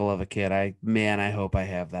practical of a kid. I hope I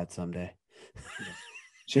have that someday.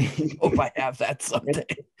 Hope I have that someday.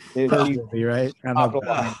 Probably, right?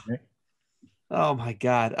 Oh my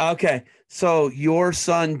God. Okay. So your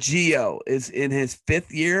son Gio is in his 5th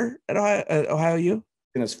year at Ohio U?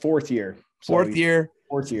 In his 4th year. Fourth year.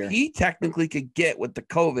 He technically could get with the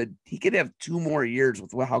COVID. He could have 2 more years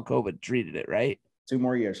with how COVID treated it, right? 2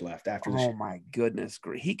 more years left after this. Oh my goodness.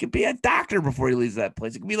 He could be a doctor before he leaves that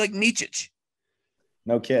place. It could be like Mičić.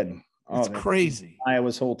 No kidding. It's crazy.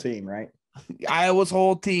 Iowa's whole team, right? Iowa's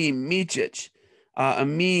whole team, Mičić.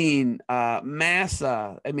 Amin,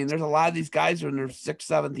 Massa. I mean, there's a lot of these guys who are in their 6th,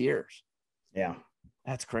 7th years. Yeah.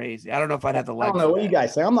 That's crazy. I don't know if I'd have the legs. I don't know what you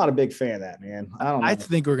guys say. I'm not a big fan of that, man. I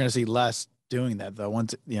think we're going to see less doing that, though.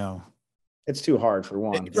 Once, you know, it's too hard for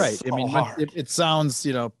one. Right. So I mean, it sounds,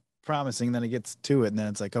 you know, promising, then it gets to it, and then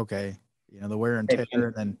it's like, okay, you know, the wear and tear,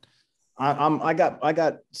 and then I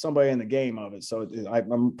got somebody in the game of it, so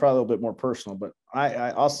I'm probably a little bit more personal, but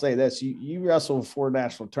I'll say this: you wrestle 4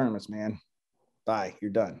 national tournaments, man. Bye,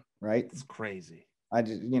 you're done, right? It's crazy. I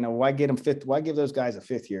just, you know, why get them 5th? Why give those guys a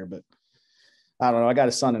 5th year? But I don't know. I got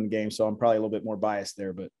a son in the game, so I'm probably a little bit more biased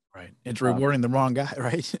there. But right, it's rewarding the wrong guy,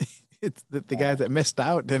 right? It's the guys that missed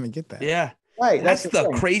out didn't get that. Yeah, right. That's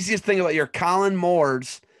the craziest thing about your Colin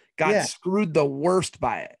Moores got screwed the worst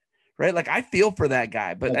by it, right? Like, I feel for that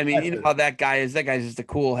guy, but I mean, you know how that guy is. That guy's just a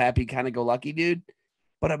cool, happy, kind of go lucky dude.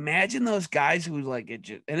 But imagine those guys who like it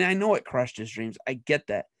just, and I know it crushed his dreams. I get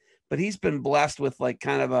that. But he's been blessed with like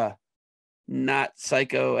kind of a not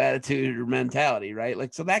psycho attitude or mentality, right?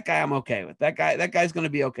 Like, so that guy I'm okay with. That guy's going to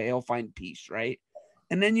be okay. He'll find peace, right?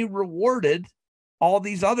 And then you rewarded all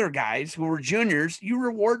these other guys who were juniors. You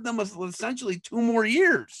reward them with essentially 2 more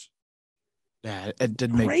years. Yeah, it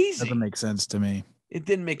doesn't make sense to me. It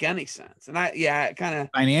didn't make any sense. And it kind of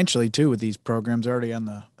financially too, with these programs already on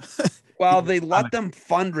the well, they let them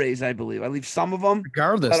fundraise, I believe some of them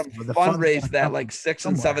regardless let them fundraise that like 6th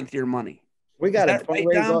and 7th year money. We got to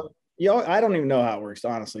fundraise. Right, I don't even know how it works,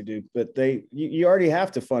 honestly, dude. But you already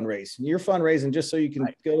have to fundraise. You're fundraising just so you can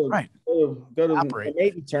go to the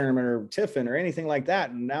Navy tournament or Tiffin or anything like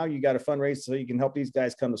that. And now you got to fundraise so you can help these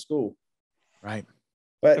guys come to school. Right.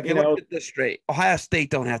 But okay, let's get this straight. Ohio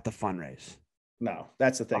State don't have to fundraise. No,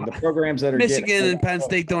 that's the thing. The programs that are Michigan and Penn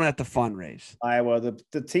State don't have to fundraise. Iowa,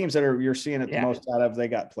 the teams that you're seeing it the most out of, they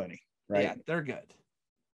got plenty, right? Yeah, they're good.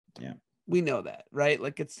 Yeah, we know that, right?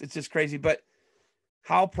 Like it's just crazy. But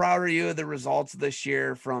how proud are you of the results this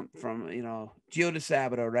year from Gio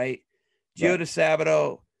Disabato, right? Gio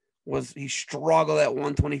Disabato he struggled at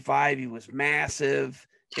 125. He was massive.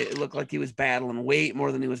 It looked like he was battling weight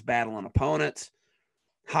more than he was battling opponents.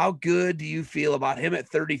 How good do you feel about him at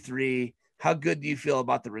 33? How good do you feel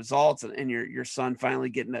about the results and your son finally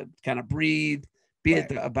getting to kind of breathe, be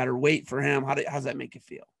it a better weight for him? How's that make you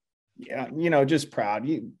feel? Yeah, just proud.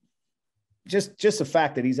 Just the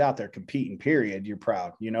fact that he's out there competing, period, you're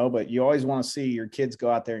proud, but you always want to see your kids go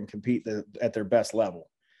out there and compete at their best level.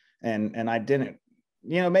 And I didn't,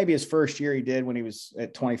 maybe his first year he did when he was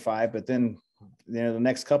at 25, but then, the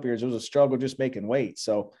next couple of years, it was a struggle just making weight.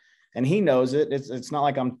 So, and he knows it. It's not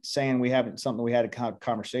like I'm saying we haven't something we had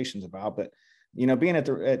conversations about, but being at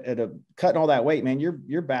cutting all that weight, man,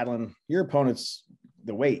 you're battling your opponent's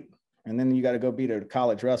the weight, and then you got to go beat a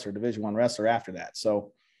college wrestler, Division I wrestler after that.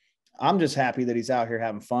 So I'm just happy that he's out here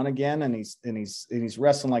having fun again, and he's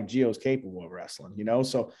wrestling like Gio's capable of wrestling.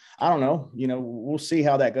 So I don't know. We'll see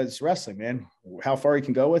how that goes. It's wrestling, man. How far he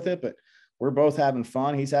can go with it, but we're both having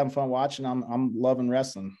fun. He's having fun watching. I'm loving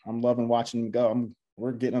wrestling. I'm loving watching him go.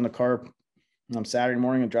 We're getting in the car on Saturday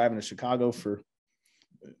morning and driving to Chicago for,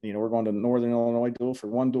 we're going to Northern Illinois duel for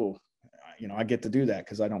one duel. I get to do that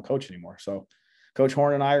because I don't coach anymore. So Coach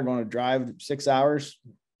Horn and I are going to drive 6 hours,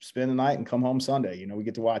 spend the night, and come home Sunday. We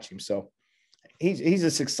get to watch him. So he's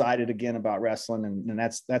just excited again about wrestling, and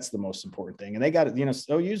that's the most important thing. And they got it.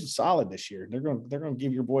 OU's solid this year. They're going to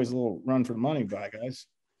give your boys a little run for the money, guys.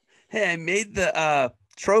 Hey, I made the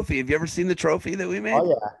trophy. Have you ever seen the trophy that we made?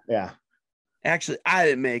 Oh yeah. Actually, I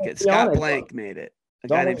didn't make it. Scott Blank made it. A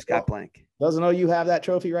guy named Scott Blank. Doesn't OU have that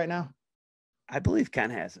trophy right now? I believe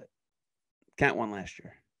Kent has it. Kent won last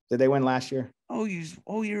year. Did they win last year? OU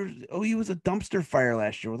was a dumpster fire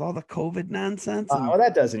last year with all the COVID nonsense. Well,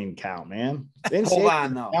 that doesn't even count, man. Hold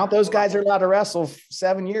on, though. Count those guys are allowed to wrestle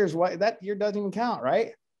 7 years. Why that year doesn't even count,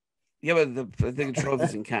 right? Yeah, but I think the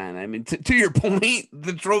trophy's in Kent. I mean, to your point,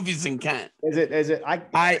 the trophy's in Kent. Is it?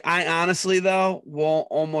 I honestly though I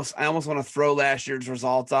almost want to throw last year's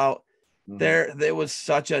results out. Mm-hmm. There was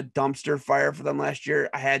such a dumpster fire for them last year.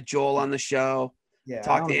 I had Joel on the show. Yeah,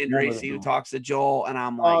 talked to Andrew, who talks to Joel, and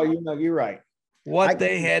I'm like, you're right. What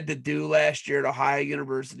they had to do last year at Ohio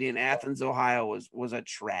University in Athens, Ohio was a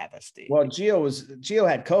travesty. Well, Gio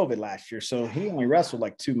had COVID last year, so he only wrestled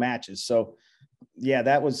like 2 matches. So yeah,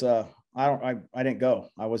 that was I didn't go.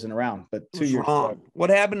 I wasn't around, but 2 years wrong.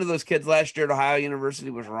 What happened to those kids last year at Ohio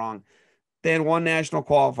University was wrong. They had 1 national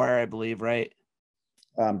qualifier, I believe, right?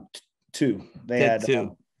 2. They had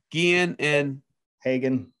 2. Gian and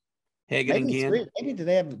Hagen and Gian. Maybe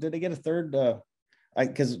did they get a third?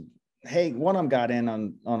 Because one of them got in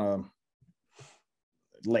on a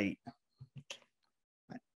late.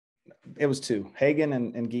 It was 2, Hagen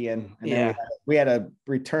and Gian. And then we have a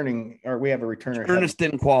returner. Ernest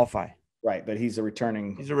didn't qualify. Right, but he's a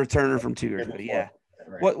returning. He's a returner from 2 years ago. Yeah.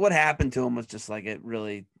 Right. What happened to him was just like it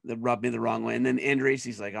rubbed me the wrong way. And then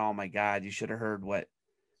Andre's like, oh my God, you should have heard what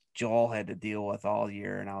Joel had to deal with all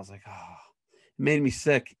year. And I was like, oh, it made me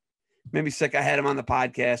sick. I had him on the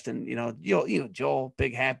podcast, and Joel,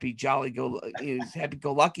 big, happy, jolly,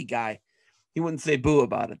 happy-go-lucky guy. He wouldn't say boo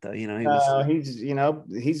about it though.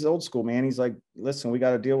 He's old school, man. He's like, listen, we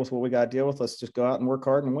got to deal with what we got to deal with. Let's just go out and work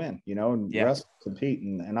hard and win, and rest, compete.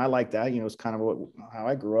 And I like that, it's kind of how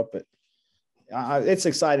I grew up, but it's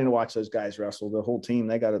exciting to watch those guys wrestle. The whole team,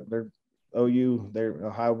 they're OU, they're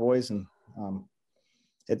Ohio boys. And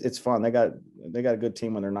it's fun. They got a good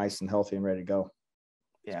team when they're nice and healthy and ready to go.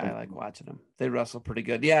 Yeah, I like watching them. They wrestle pretty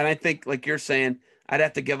good. Yeah, and I think, like you're saying, I'd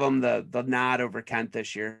have to give them the nod over Kent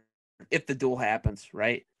this year. if the duel happens,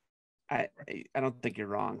 right? I don't think you're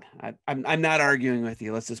wrong. I'm not arguing with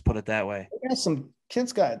you. Let's just put it that way.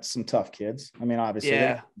 Kids got some tough kids. I mean, obviously,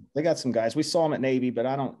 yeah, they got some guys. We saw them at Navy, but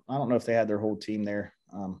I don't know if they had their whole team there.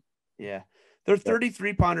 Yeah. Their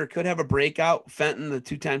 33-pounder could have a breakout. Fenton, the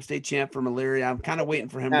 2-time state champ for Malaria. I'm kind of waiting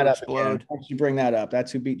for him to explode. Once you bring that up,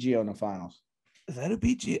 that's who beat Gio in the finals. Is that who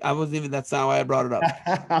beat Gio? I wasn't even. That's not why I brought it up.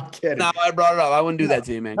 I'm kidding. No, I brought it up. I wouldn't do that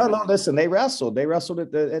to you, man. No, listen. They wrestled. They wrestled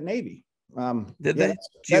at Navy. Did they?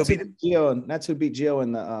 That's who beat Gio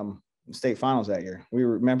in the state finals that year.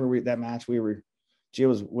 That match. Gio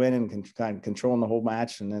was winning, kind of controlling the whole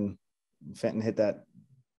match, and then Fenton hit that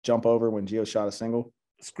jump over when Gio shot a single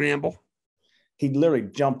scramble. He literally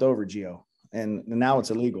jumped over Gio, and now it's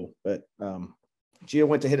illegal. But Gio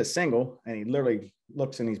went to hit a single, and he literally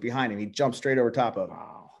looks and he's behind him. He jumped straight over top of him.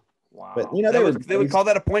 Wow. But they would call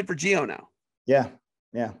that a point for Gio now. Yeah.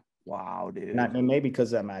 Wow, dude. Maybe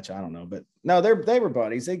because of that match, I don't know. But no, they were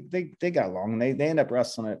buddies. They got along, and they ended up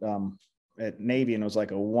wrestling at Navy, and it was like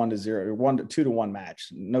a 1-0 or 2-1 match.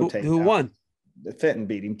 No take. Who won? Fenton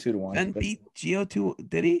beat him 2-1. Fenton beat Gio 2.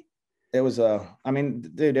 Did he? It was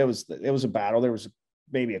it was a battle. There was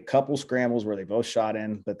maybe a couple scrambles where they both shot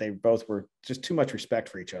in, but they both were just too much respect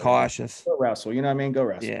for each other. Cautious. Go wrestle, you know what I mean? Go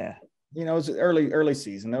wrestle. Yeah. You know, it's early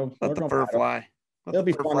season. Let the fur fly. They'll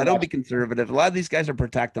be fun. Don't be conservative. A lot of these guys are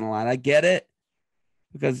protecting a lot. I get it.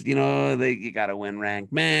 Because, you got to win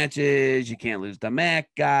ranked matches. You can't lose the MAC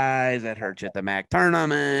guys. That hurts you at the MAC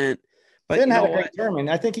tournament. But didn't have a great tournament.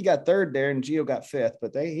 I think he got third there, and Gio got fifth.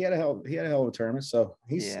 But he had a hell of a tournament. So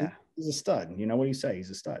he's a stud. You know what do you say? He's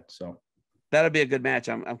a stud. So that'll be a good match.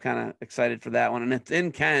 I'm kind of excited for that one, and it's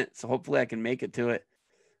in Kent, so hopefully I can make it to it.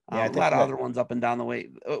 A lot of other ones up and down the way.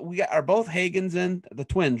 Are both Hagens in the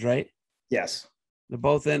twins, right? Yes, they're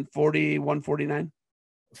both in 41, 49.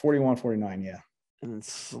 41, 49. Yeah. And then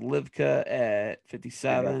Slivka at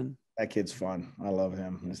 57. That kid's fun. I love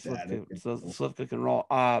him. His dad. Slivka can roll.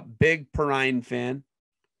 Big Perrine fan.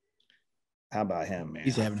 How about him, man?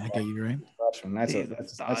 He's having a heck of a year, right? Freshman.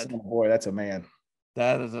 That's a boy. That's a man.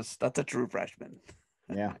 That's a true freshman.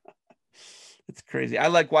 Yeah. It's crazy. I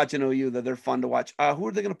like watching OU. They're fun to watch. Who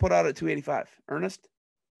are they going to put out at 285? Ernest?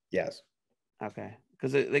 Yes. Okay.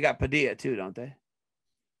 Because they got Padilla too, don't they?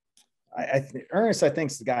 Ernest, I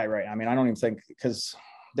think, is the guy, right? I mean, I don't even think, because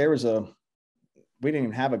we didn't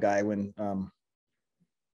even have a guy when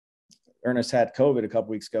Ernest had COVID a couple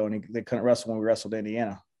weeks ago, and they couldn't wrestle when we wrestled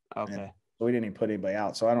Indiana. Okay. So we didn't even put anybody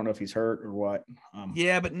out. So I don't know if he's hurt or what.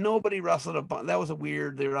 Yeah, but nobody wrestled that was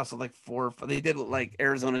they wrestled like 4. They did like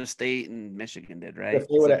Arizona State and Michigan did, right?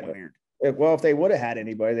 Weird. If they would have had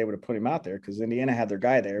anybody, they would have put him out there, because Indiana had their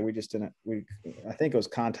guy there. We just didn't. I think it was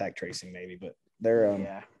contact tracing maybe, but they're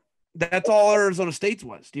yeah. That's all Arizona State's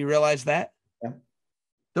was. Do you realize that?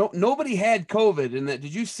 Yeah. Nobody had COVID in that.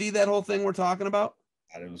 Did you see that whole thing we're talking about?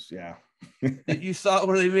 It was, yeah. You saw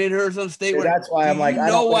where they made Arizona State. Dude, that's why I'm like, I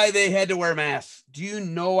know why they had to wear masks. Do you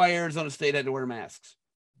know why Arizona State had to wear masks?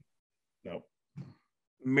 No.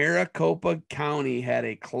 Maricopa County had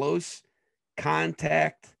a close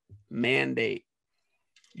contact mandate.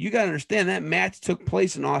 You got to understand that match took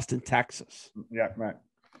place in Austin, Texas. Yeah, right.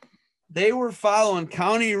 They were following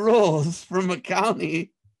county rules from a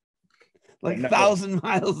county like 1,000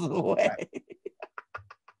 miles away.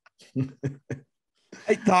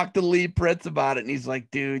 I talked to Lee Pritz about it, and he's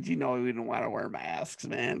like, dude, we don't want to wear masks,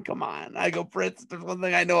 man. Come on. I go, Pritz, there's one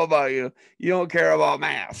thing I know about you. You don't care about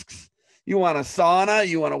masks. You want a sauna,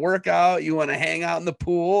 you want to work out, you want to hang out in the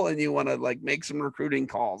pool, and you want to like make some recruiting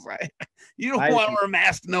calls, right? You don't want to wear a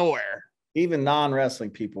mask nowhere. Even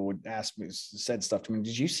non-wrestling people would said stuff to me.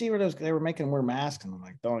 Did you see where they were making them wear masks? And I'm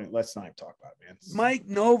like, let's not even talk about it, man. Mike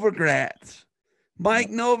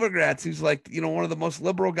Novogratz, who's like, one of the most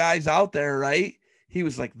liberal guys out there, right? He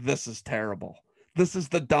was like, this is terrible. This is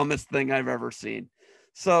the dumbest thing I've ever seen.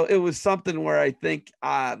 So it was something where I think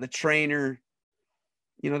the trainer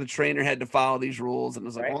had to follow these rules, and it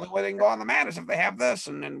was like, only way they can go on the mat is if they have this,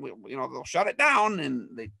 and then they'll shut it down,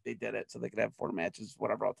 and they did it so they could have 4 matches.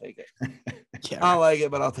 Whatever, I'll take it. Yeah. I like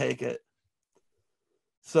it, but I'll take it.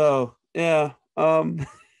 So yeah,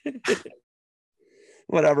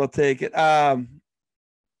 whatever, I'll take it.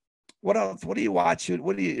 What else? What do you watch?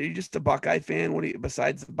 Are you just a Buckeye fan?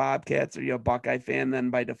 Besides the Bobcats, are you a Buckeye fan then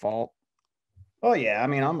by default? Oh yeah, I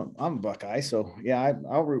mean I'm a Buckeye, so yeah,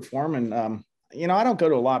 I'll root for them, and I don't go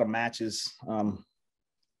to a lot of matches.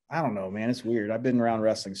 I don't know, man. It's weird. I've been around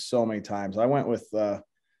wrestling so many times. I went with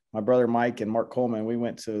my brother Mike and Mark Coleman. We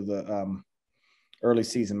went to the early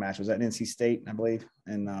season match. It was at NC State, I believe.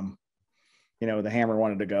 And, the Hammer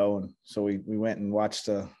wanted to go. And so we went and watched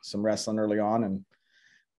some wrestling early on. And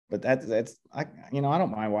but that's I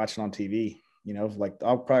don't mind watching on TV. Like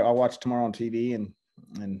I'll watch tomorrow on TV,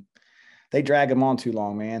 and they drag them on too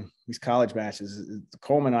long, man. These college matches.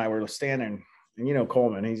 Coleman and I were standing, and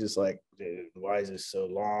Coleman, he's just like, dude, why is this so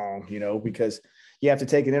long? Because you have to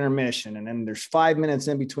take an intermission, and then there's 5 minutes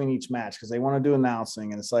in between each match because they want to do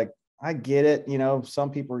announcing, and it's like, I get it.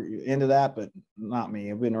 Some people are into that, but not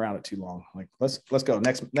me. I've been around it too long. Like, let's go.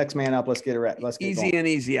 Next man up. Let's get it. Let's get easy going. and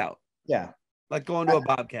easy out. Yeah. Like going to a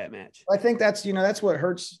Bobcat match. I think that's what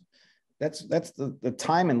hurts. That's the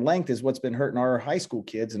time and length is what's been hurting our high school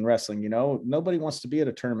kids in wrestling. Nobody wants to be at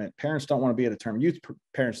a tournament. Parents don't want to be at a tournament. Youth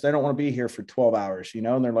parents, they don't want to be here for 12 hours,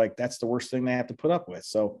 and they're like, that's the worst thing they have to put up with.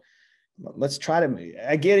 So let's try to,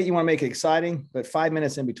 I get it. You want to make it exciting, but 5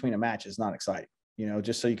 minutes in between a match is not exciting,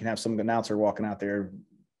 just so you can have some announcer walking out there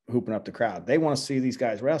hooping up the crowd. They want to see these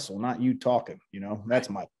guys wrestle, not you talking, that's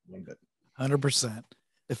my thing. But 100%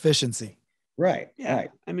 efficiency. Right. Yeah. Right.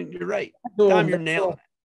 I mean, you're right. Tom, you're nailing it.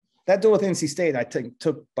 That duel with NC State, I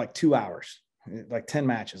took like 2 hours, like 10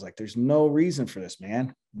 matches. Like, there's no reason for this,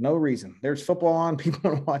 man. No reason. There's football on. People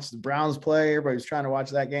want to watch the Browns play. Everybody's trying to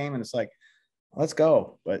watch that game. And it's like, let's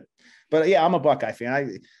go. But yeah, I'm a Buckeye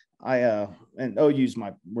fan. And OU's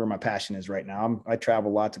where my passion is right now. I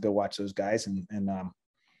travel a lot to go watch those guys and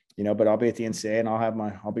but I'll be at the NCAA and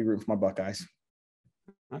I'll be rooting for my Buckeyes.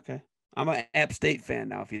 Okay. I'm an App State fan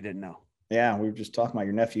now, if you didn't know. Yeah. We were just talking about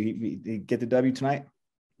your nephew. He get the W tonight.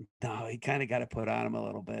 No, he kind of got to put on him a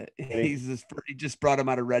little bit. He just brought him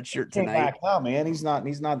out of red shirt tonight. Oh man, he's not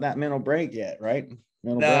that mental break yet, right?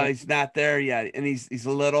 He's not there yet, and he's a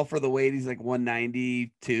little for the weight. He's like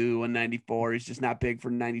 192, 194. He's just not big for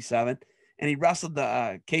 97. And he wrestled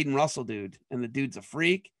the Caden Russell dude, and the dude's a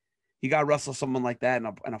freak. You got to wrestle someone like that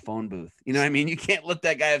in a phone booth. You know what I mean? You can't let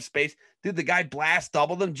that guy have space. Dude, the guy blast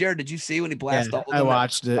doubled him. Jared, did you see when he doubled him? I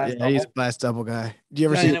watched it. Yeah, he's a blast double guy. Do you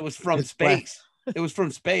ever see? And it was from space. It was from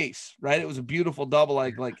space, right? It was a beautiful double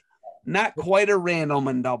leg, like not quite a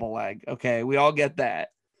Randleman double leg. Okay, we all get that.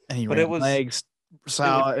 And it was legs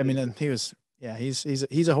solid. I mean, he was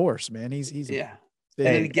he's a horse, man. He's yeah. And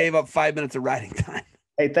then he gave up 5 minutes of riding time.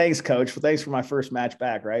 Hey, thanks, coach. Thanks for my first match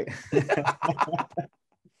back, right?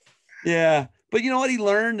 Yeah. But you know what he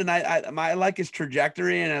learned, and I like his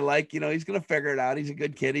trajectory, and I like, he's going to figure it out. He's a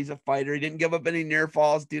good kid. He's a fighter. He didn't give up any near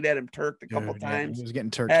falls. Dude had him turked a couple times. He was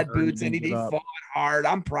getting turked. Had boots, and he fought hard.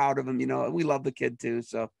 I'm proud of him. We love the kid too.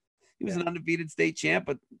 So he was an undefeated state champ,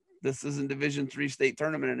 but this isn't Division III state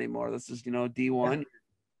tournament anymore. This is, D1. Yeah.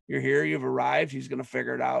 You're here. You've arrived. He's going to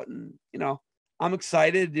figure it out. And, I'm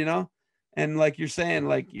excited, and like you're saying,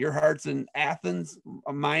 like your heart's in Athens.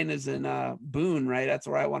 Mine is in Boone, right? That's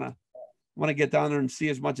where I want to get down there and see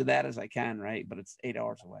as much of that as I can, right? But it's 8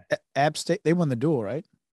 hours away. App State, they won the duel, right?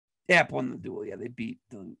 App won the duel. Yeah, they beat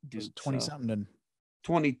the dude 20-something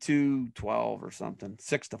to 22-12 or something,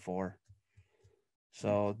 6-4.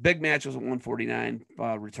 So big match was at 149.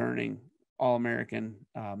 Returning All-American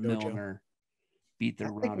Milner beat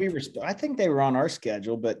their round. I think they were on our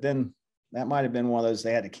schedule, but then that might have been one of those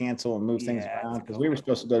they had to cancel and move things around because we were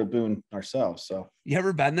supposed to go to Boone ourselves. So you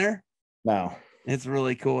ever been there? No. It's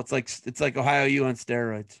really cool. It's like Ohio U on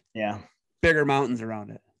steroids. Yeah. Bigger mountains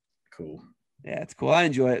around it. Cool. Yeah, it's cool. I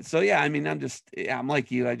enjoy it. So yeah, I mean, I'm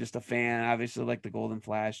like you. I'm just a fan. Obviously, like the Golden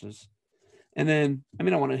Flashes. And then, I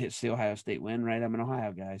want to see Ohio State win, right? I'm an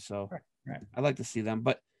Ohio guy, so right. I'd like to see them.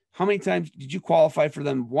 But how many times did you qualify for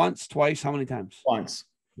them? Once, twice? How many times? Once.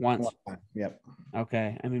 Yep.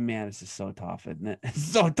 Okay. Man, this is so tough, isn't it? It's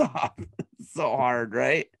so tough. It's so hard,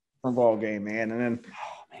 right? From ball game, man. And then,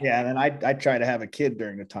 and then I try to have a kid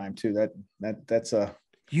during the time too. That's a.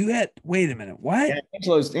 You had, wait a minute, what? Yeah,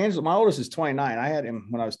 Angelo, my oldest is 29. I had him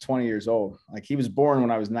when I was 20 years old. Like he was born when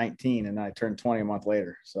I was 19 and I turned 20 a month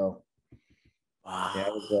later. So, wow. Yeah,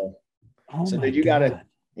 it was so you got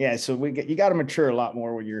to, so you got to mature a lot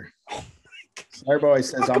more when you're, everybody always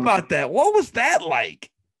says, talk about that. What was that like?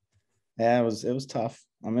 Yeah, it was tough.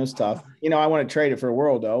 It was tough. I want to trade it for a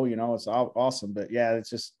world though, it's awesome, but yeah, it's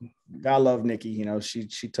just, God love Nikki,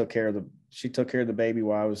 she took care of the baby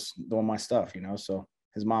while I was doing my stuff, so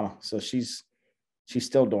his mama. So she's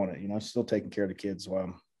still doing it, still taking care of the kids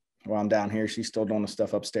while I'm down here. She's still doing the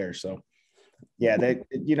stuff upstairs. So yeah,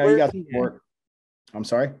 you got to work. I'm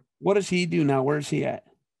sorry. What does he do now? Where's he at?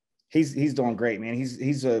 He's doing great, man.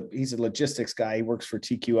 He's a logistics guy. He works for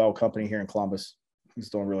TQL company here in Columbus. He's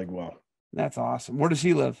doing really well. That's awesome. Where does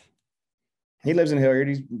he live? He lives in Hilliard.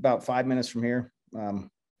 He's about 5 minutes from here.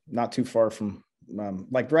 Not too far from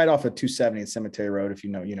like right off of 270 and Cemetery Road, if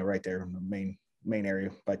right there in the main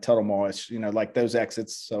area by Tuttle Mall. It's like those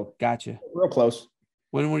exits. So gotcha. Real close.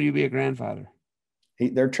 When will you be a grandfather?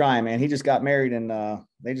 they're trying, man. He just got married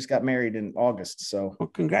they just got married in August. So well,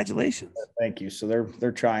 congratulations. Thank you. So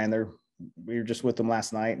they're trying. We were just with them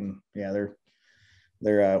last night, and yeah, they're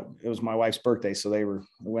it was my wife's birthday. So we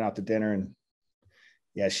went out to dinner, and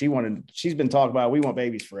yeah, she's been talking about, we want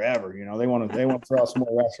babies forever. You know, they want to throw out some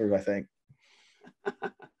more wrestlers, I think.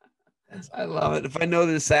 I love it. If I know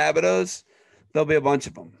the Disabatos, there'll be a bunch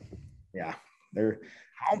of them. Yeah.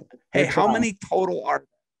 How many total are,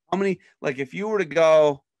 how many, like if you were to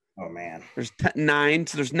go, oh man, there's 9.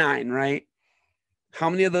 So there's 9, right? How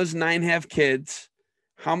many of those 9 have kids?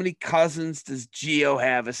 How many cousins does Gio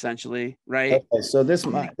have essentially? Right. Okay, so this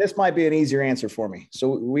might be an easier answer for me. So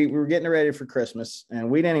we were getting ready for Christmas, and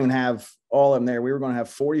we didn't even have all of them there. We were going to have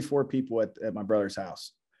 44 people at my brother's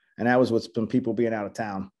house. And that was with some people being out of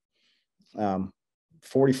town.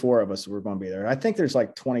 44 of us were going to be there. I think there's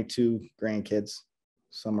like 22 grandkids,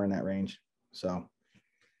 somewhere in that range. So,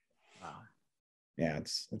 wow. Yeah,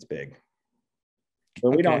 it's big.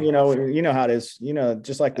 But we don't, you know how it is,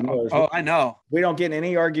 just like the Millers. Oh, I know. We don't get in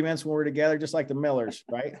any arguments when we're together, just like the Millers,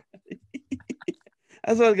 right?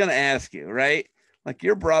 That's what I was going to ask you, right? Like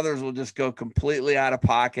your brothers will just go completely out of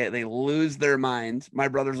pocket. They lose their minds. My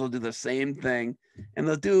brothers will do the same thing, and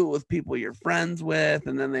they'll do it with people you're friends with.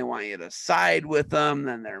 And then they want you to side with them.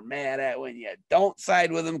 Then they're mad at when you don't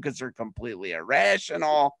side with them because they're completely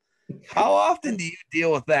irrational. How often do you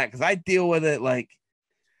deal with that? Because I deal with it like,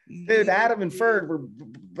 dude, Adam and Ferg were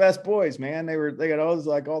best boys, man. They got always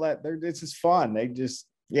like all that. It's just fun. They just,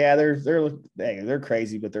 yeah, they're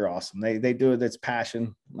crazy, but they're awesome. They do it. It's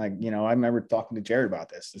passion. Like, I remember talking to Jared about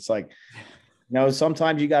this. It's like,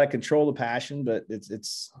 sometimes you got to control the passion, but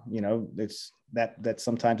it's that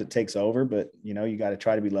sometimes it takes over, but you got to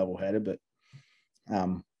try to be level headed, but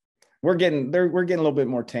we're getting a little bit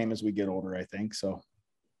more tame as we get older, I think. So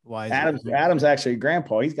why is Adam's actually a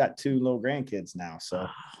grandpa. He's got 2 little grandkids now. So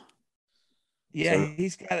yeah,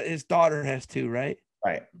 he's got, his daughter has 2, right?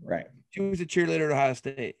 Right. She was a cheerleader at Ohio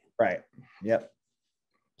State. Right. Yep.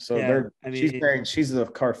 So yeah, she's married. She's the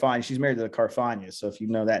Carfagna. She's married to the Carfagna. So if you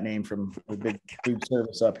know that name from the big food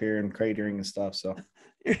service up here and catering and stuff. So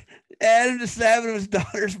Adam Disabato's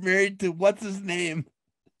daughter's married to, what's his name?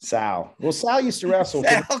 Sal. Well, Sal used to wrestle.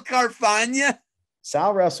 Sal Carfagna.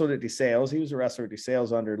 Sal wrestled at DeSales. He was a wrestler at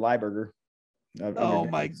DeSales under Lieberger. Oh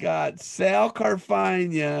my God. Sal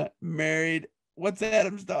Carfagna married, what's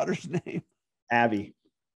Adam's daughter's name? Abby.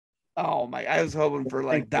 Oh my! I was hoping for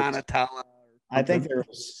like Donatella. I think there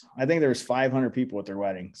was 500 people at their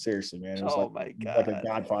wedding. Seriously, man. It was my God. Like a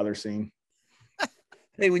Godfather scene.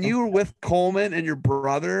 Hey, when you were with Coleman and your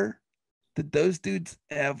brother, did those dudes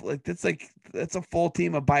have that's a full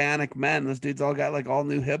team of bionic men? Those dudes all got like all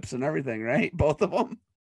new hips and everything, right? Both of them.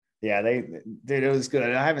 Yeah, it was good.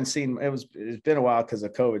 I haven't seen it's been a while because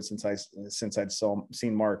of COVID since I'd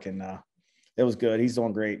seen Mark, and it was good. He's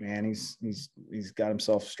doing great, man. He's got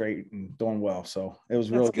himself straight and doing well. So it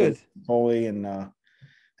was really good. Holy and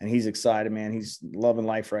he's excited, man. He's loving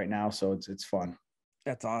life right now. So it's fun.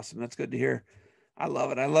 That's awesome. That's good to hear. I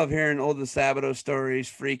love it. I love hearing old Disabato stories,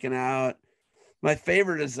 freaking out. My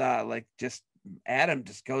favorite is just Adam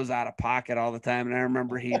just goes out of pocket all the time. And I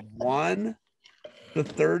remember he won the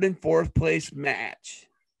 3rd and 4th place match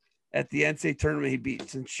at the NCAA tournament. He beat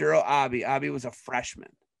Sanshiro Abi. Abi was a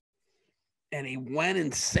freshman. And he went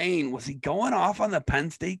insane. Was he going off on the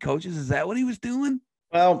Penn State coaches? Is that what he was doing?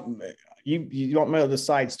 Well, you don't know the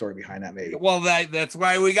side story behind that, maybe. Well, that's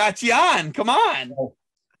why we got you on. Come on.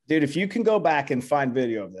 Dude, if you can go back and find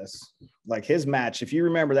video of this, like his match, if you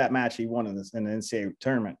remember that match he won in the NCAA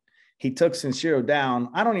tournament, he took Sanshiro down.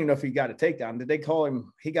 I don't even know if he got a takedown. Did they call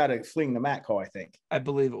him? He got a fling the mat call, I think. I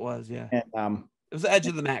believe it was, yeah. And, it was the edge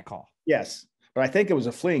of the mat call. Yes, but I think it was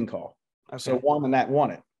a fleeing call. Okay. So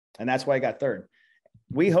won it. And that's why he got 3rd.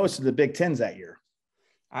 We hosted the Big Tens that year.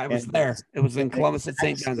 I was there. It was in Columbus at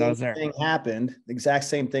St. John's. I was there. The exact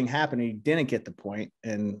same thing happened. He didn't get the point.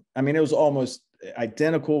 And I mean, it was almost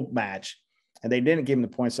identical match, and they didn't give him the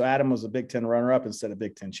point. So Adam was a Big Ten runner-up instead of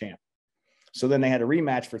Big Ten champ. So then they had a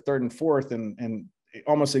rematch for 3rd and 4th and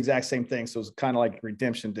almost the exact same thing. So it was kind of like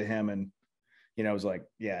redemption to him. And, it was like,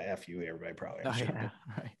 yeah, F you, everybody probably. Oh, yeah,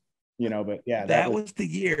 right. But yeah. That was the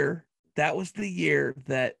year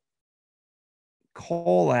that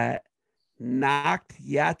Colat knocked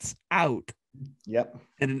Yates out. Yep.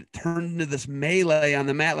 And it turned into this melee on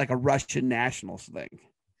the mat like a Russian nationals thing.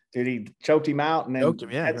 Dude, he choked him out, and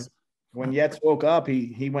then when Yates woke up,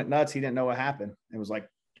 he went nuts. He didn't know what happened. It was like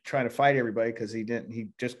trying to fight everybody because he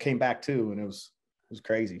just came back too, and it was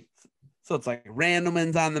crazy. So it's like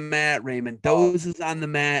Randleman's on the mat, Raymond Doze is on the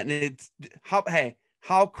mat, and it's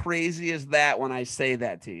how crazy is that when I say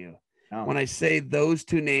that to you? No. When I say those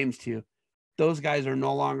two names to you, those guys are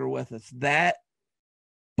no longer with us. That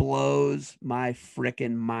blows my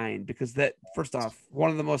freaking mind, because that, first off,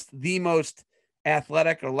 one of the most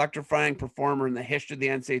athletic, electrifying performer in the history of the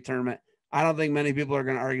NCAA tournament. I don't think many people are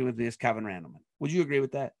going to argue with me as Kevin Randleman. Would you agree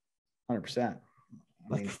with that? 100%.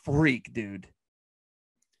 Like, freak, dude.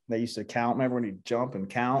 They used to count. Remember when he'd jump and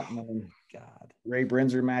count? And then God. Ray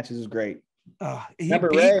Brinzer matches is great. He Remember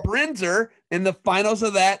beat Ray? Brinzer in the finals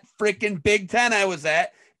of that freaking Big Ten I was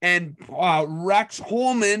at. And Rex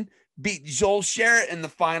Holman beat Joel Sherritt in the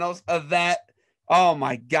finals of that. Oh,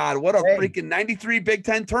 my God. What a freaking 93 Big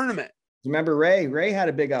Ten tournament. Remember Ray? Ray had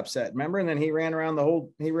a big upset. Remember? And then he ran around the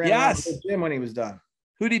whole around the gym when he was done.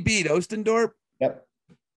 Who'd he beat? Ostendorp? Yep.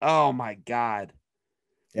 Oh, my God.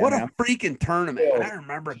 Yeah, what man. a freaking tournament. I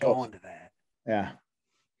remember going to that. Yeah.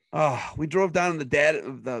 Oh, we drove down in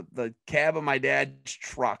the cab of my dad's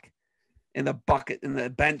truck in the bucket in the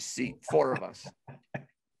bench seat, 4 of us.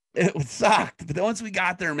 It sucked. But once we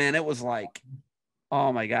got there, man, it was like,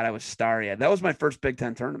 oh my God, I was starry-eyed. That was my first Big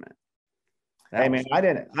Ten tournament. I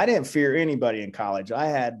didn't fear anybody in college. I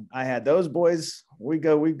had those boys. We'd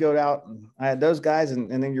go out, and I had those guys, and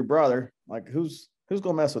then your brother. Like, who's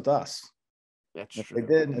gonna mess with us? That's if true.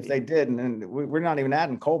 If they did, and we're not even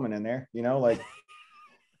adding Coleman in there, like.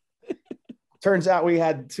 Turns out we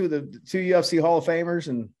had two UFC Hall of Famers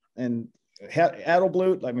and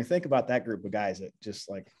Edelblut. I mean, think about that group of guys that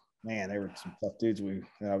just, like, man, they were some tough dudes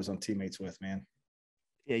that I was on teammates with, man.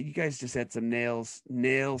 Yeah, you guys just had some nails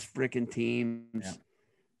freaking teams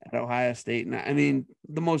at Ohio State. And I mean,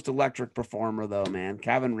 the most electric performer, though, man,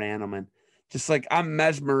 Kevin Randleman. Just, like, I'm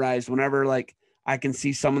mesmerized whenever, like, I can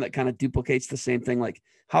see someone that kind of duplicates the same thing. Like,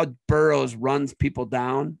 how Burroughs runs people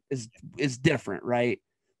down is different, right?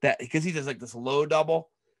 That because he does, like, this low double.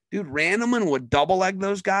 Dude, Randleman would double leg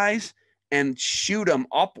those guys and shoot them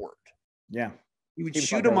upward. Yeah. He would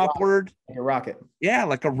shoot them upward. Like a rocket. Yeah,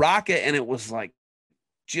 like a rocket. And it was like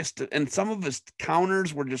and some of his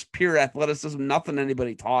counters were just pure athleticism, nothing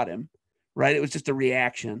anybody taught him, right? It was just a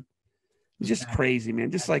reaction. It's just crazy,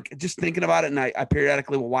 man. Just thinking about it. And I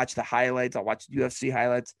periodically will watch the highlights. I'll watch UFC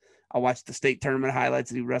highlights. I'll watch the state tournament highlights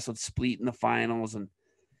that he wrestled Spleet in the finals. And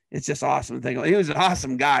it's just awesome to think. He was an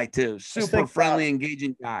awesome guy too. Super friendly,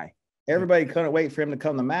 engaging guy. Everybody couldn't wait for him to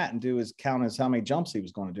come to the mat and do his count as how many jumps he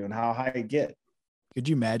was going to do and how high he'd get. Could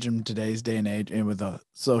you imagine today's day and age, and with the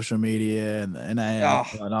social media and the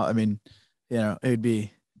NIL and all? I mean, it'd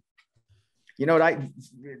be. You know what?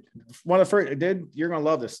 One of the first, dude, you're gonna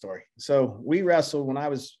love this story. So we wrestled when I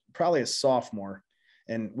was probably a sophomore,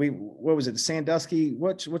 and what was it, Sandusky?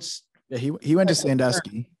 Yeah, he went to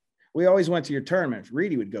Sandusky. We always went to your tournament.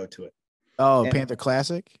 Reedy would go to it. Oh, Panther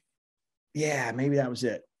Classic? Yeah, maybe that was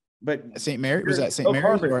it. But St. Mary, was that St.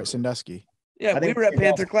 Mary's or at Sandusky? Yeah, we were at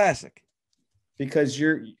Panther Classic. Because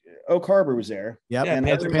Oak Harbor was there. Yep. Yeah, and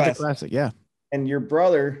Panther Classic, yeah. And your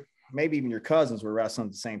brother, maybe even your cousins, were wrestling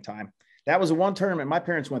at the same time. That was the one tournament. My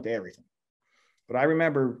parents went to everything. But I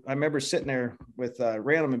remember sitting there with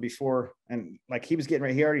Randleman before, and like he was getting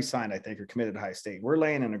ready. He already signed, I think, or committed to High State. We're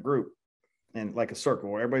laying in a group and like a circle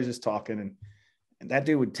where everybody's just talking, and that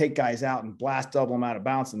dude would take guys out and blast double them out of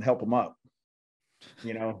bounds and help them up,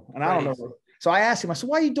 and I don't know. So I asked him, I said,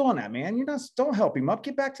 why are you doing that, man? Don't help him up,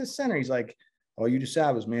 get back to the center. He's like, oh, you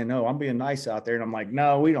Disabatos, man. No, I'm being nice out there. And I'm like,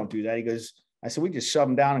 no, we don't do that. He goes, I said, we just shove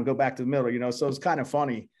them down and go back to the middle, so it's kind of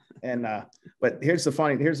funny. And, but here's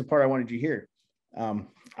the part I wanted you to hear.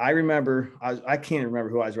 I remember, I can't remember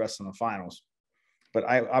who I was wrestling in the finals, but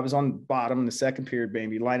I was on bottom in the second period,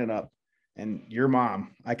 baby, lining up. And your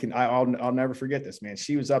mom, I'll never forget this, man.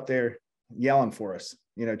 She was up there yelling for us,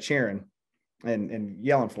 cheering and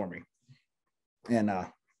yelling for me. And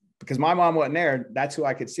because my mom wasn't there, that's who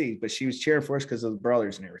I could see, but she was cheering for us because of the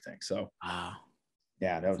brothers and everything. So, wow.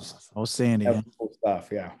 Yeah, that was awesome. Sandy. That was cool stuff.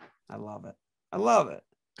 Yeah. I love it.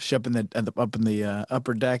 Up in the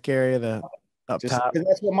upper deck area, up top.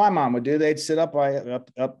 That's what my mom would do. They'd sit up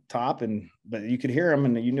top, but you could hear them,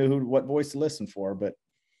 and you knew what voice to listen for. But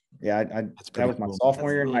yeah, that was my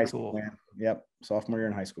sophomore year in high school, man. Yep, sophomore year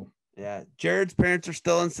in high school. Yeah, Jared's parents are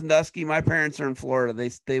still in Sandusky. My parents are in Florida.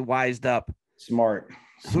 They wised up. Smart.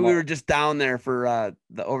 We were just down there for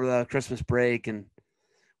over the Christmas break, and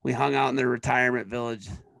we hung out in their retirement village.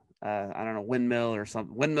 I don't know, Windmill or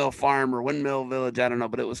something, Windmill Farm or Windmill Village. I don't know,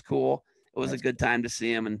 but it was cool. It was a good time to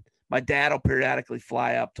see him. And my dad will periodically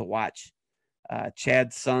fly up to watch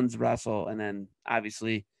Chad's sons wrestle. And then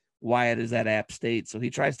obviously Wyatt is at App State. So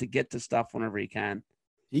he tries to get to stuff whenever he can.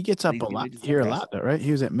 He gets up a lot though, right?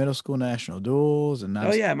 He was at middle school national duels. And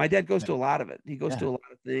oh yeah. My dad goes to a lot of it. He goes to a lot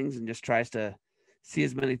of things and just tries to see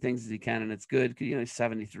as many things as he can. And it's good because, he's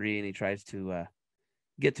 73 and he tries to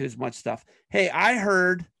get to as much stuff. Hey, I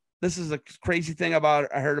heard, this is a crazy thing I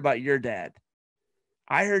heard about your dad.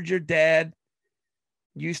 I heard your dad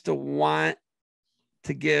used to want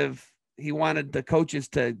to he wanted the coaches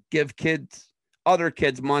to give other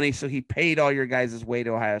kids money. So he paid all your guys' way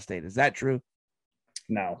to Ohio State. Is that true?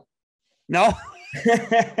 No.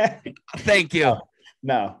 Thank you.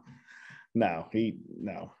 No.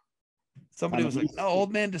 Somebody was like, no,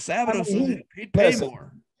 old man Disabato said he'd pay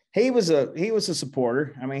more. He was a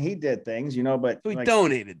supporter. I mean, he did things, but so he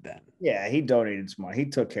donated then. Yeah, he donated some money. He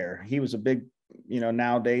took care. He was a big,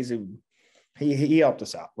 nowadays he helped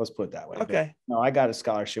us out. Let's put it that way. Okay. But, no, I got a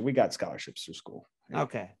scholarship. We got scholarships through school. Yeah.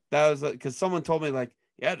 Okay. That was because someone told me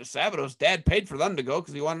Disabato's dad paid for them to go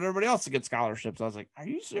because he wanted everybody else to get scholarships. I was like, are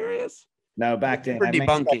you serious? No, back then.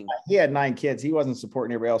 Debunking. He had 9 kids. He wasn't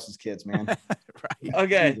supporting everybody else's kids, man. Right.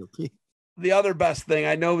 Okay. The other best thing,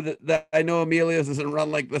 I know that I know Emilio's doesn't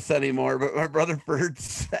run like this anymore, but my brother Bird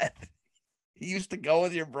said he used to go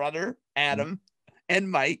with your brother, Adam, and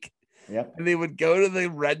Mike. Yep. And they would go to the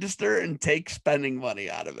register and take spending money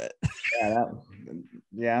out of it.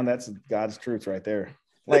 Yeah, that's God's truth right there.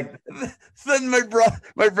 Like then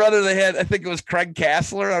my brother, they had, I think it was Craig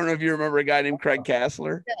Castler. I don't know if you remember a guy named Craig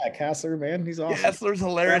Castler. Yeah, Castler, man. He's awesome. Castler's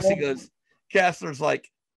hilarious. He goes, Castler's like,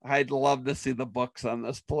 I'd love to see the books on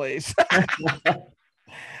this place.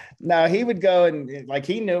 No, he would go and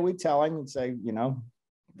he knew, we'd tell him and say,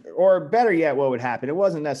 or better yet, what would happen? It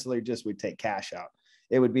wasn't necessarily just we'd take cash out.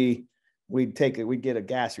 It would be, we'd get a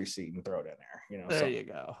gas receipt and throw it in there. There you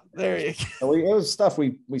go. There you go. So it was stuff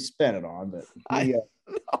we spent it on, but I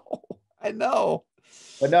know.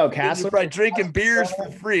 But no, Castler probably drinking beers for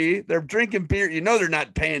free. They're drinking beer. They're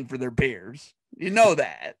not paying for their beers.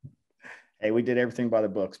 That. Hey, we did everything by the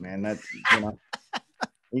books, man. That's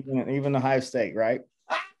even Ohio State, right?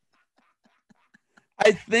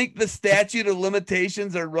 I think the statute of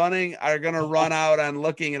limitations are going to run out on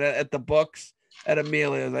looking at the books at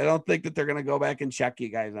Emilio's. I don't think that they're going to go back and check you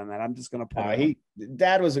guys on that. I'm just going to put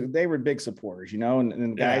they were big supporters,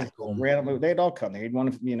 and guys randomly, they'd all come there. He'd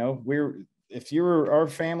want to, if you were our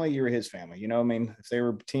family, you were his family, if they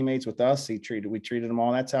were teammates with us, we treated them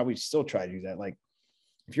all. That's how we still try to do that. Like,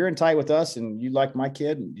 if you're in tight with us and you like my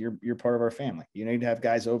kid, you're part of our family. You need to have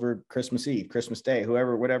guys over Christmas Eve, Christmas Day,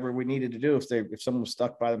 whatever we needed to do. If someone was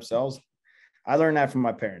stuck by themselves, I learned that from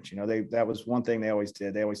my parents. That was one thing they always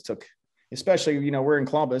did. They always took, especially, we're in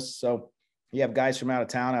Columbus. So you have guys from out of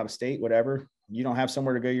town, out of state, whatever. You don't have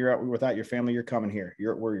somewhere to go. You're out without your family. You're coming here.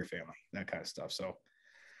 We're your family, that kind of stuff. So,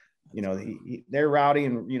 they're rowdy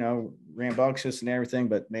and, rambunctious and everything,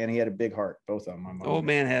 but man, he had a big heart. Both of them. Old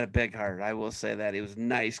man had a big heart. I will say that. He was a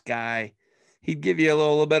nice guy. He'd give you a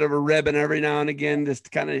little bit of a ribbon every now and again,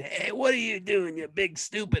 just kind of, hey, what are you doing, you big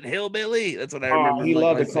stupid hillbilly? That's what I remember. He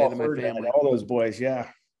loved to call my family. All those boys. Yeah.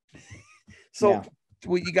 So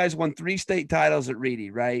you guys won 3 state titles at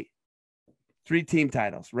Reedy, right? 3 team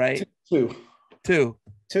titles, right? 2.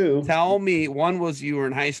 Tell me, one was you were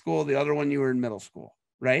in high school. The other one you were in middle school,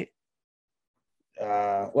 right?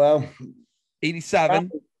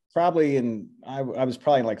 87. Probably I was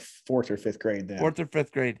probably in like 4th or 5th grade then. 4th or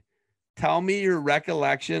 5th grade. Tell me your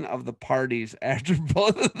recollection of the parties after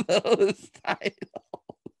both of those titles.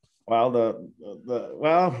 Well,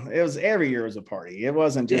 it was every year was a party. It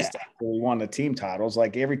wasn't just after we won the team titles.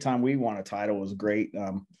 Like every time we won a title was great.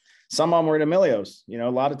 Some of them were at Emilio's. A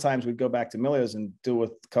lot of times we'd go back to Emilio's and do it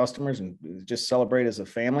with customers and just celebrate as a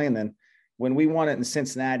family. And then when we won it in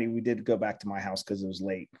Cincinnati, we did go back to my house because it was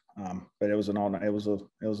late. But it was an all night. It was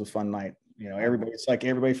a fun night. Everybody. It's like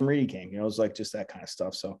everybody from Reedy came. It was like just that kind of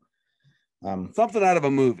stuff. So something out of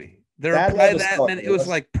a movie. It was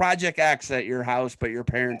like Project X at your house, but your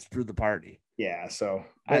parents threw the party. Yeah. So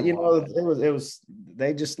it was.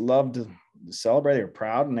 They just loved to celebrate. They were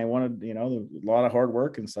proud, and they wanted a lot of hard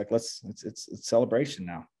work. And it's like it's celebration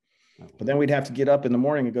now. But then we'd have to get up in the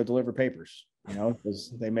morning and go deliver papers.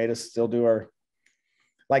 Because they made us still do our,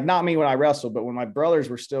 like, not me when I wrestled, but when my brothers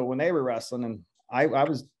were still, when they were wrestling, and I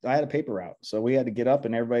had a paper route. So we had to get up,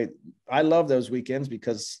 and everybody, I love those weekends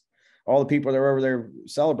because all the people that were over there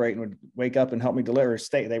celebrating would wake up and help me deliver.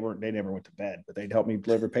 They never went to bed, but they'd help me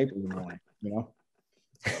deliver papers in the morning,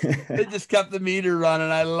 They just kept the meter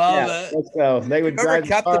running. I love it. Let's go. They would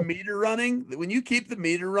kept the meter running. When you keep the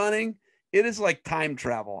meter running, it is like time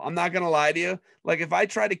travel. I'm not going to lie to you. Like if I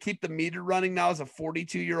try to keep the meter running now as a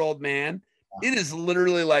 42-year-old man, it is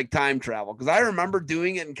literally like time travel. Cause I remember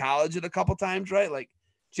doing it in college a couple times, right? Like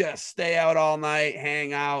just stay out all night,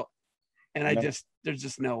 hang out. And there's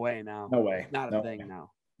just no way now. No way. Not a thing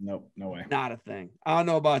now. Nope, no way. Not a thing. I don't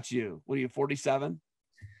know about you. What are you, 47?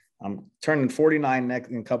 I'm turning 49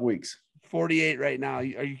 in a couple weeks. 48 right now.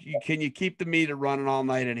 Can you keep the meter running all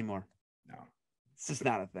night anymore? No. It's just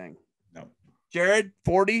not a thing. No. Jared,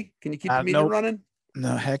 40? Can you keep the meter running?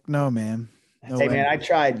 No, heck no, man. No hey, way. man, I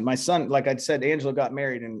tried. My son, like I said, Angela got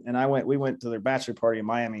married, and we went to their bachelor party in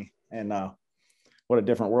Miami, and what a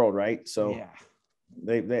different world, right? So yeah.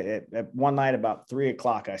 They at one night about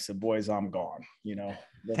 3:00, I said, boys, I'm gone,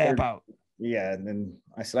 Tap out. Yeah. And then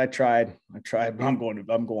I said, I tried, but I'm going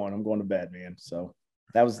to bed, man. So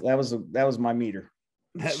that was my meter.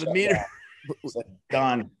 The meter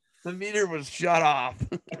done. The meter was shut off.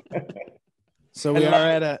 So we are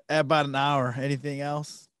at about an hour. Anything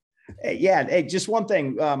else? Hey, just one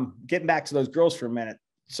thing. Getting back to those girls for a minute.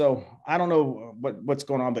 So I don't know what's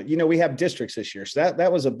going on, but we have districts this year. So that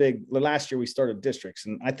was a big. Last year we started districts,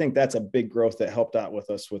 and I think that's a big growth that helped out with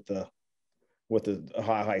us with the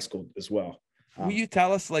Ohio high school as well. Will you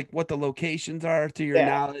tell us like what the locations are to your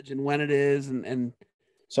knowledge and when it is? And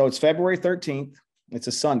so it's February 13th. It's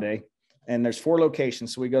a Sunday, and there's 4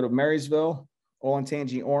 locations. So we go to Marysville,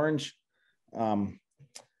 Olentangy, Orange,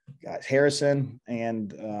 Harrison, and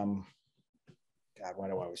God, why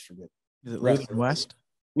do I always forget? Is it Lutheran West?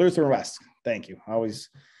 Lutheran West. Thank you. I always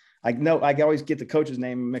get the coach's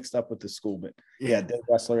name mixed up with the school, but Dave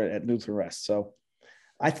Wrestler at Lutheran West. So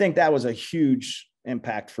I think that was a huge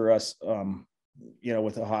impact for us,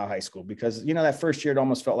 with Ohio high school, because, that first year it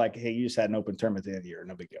almost felt like, hey, you just had an open tournament at the end of the year.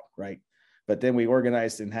 No big deal. Right. But then we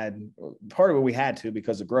organized and had part of it we had to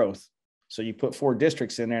because of growth. So you put 4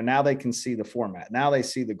 districts in there. Now they can see the format. Now they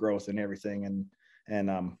see the growth and everything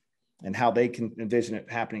and how they can envision it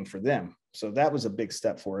happening for them. So that was a big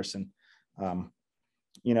step for us. And, and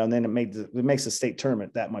then it makes the state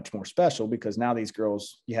tournament that much more special, because now these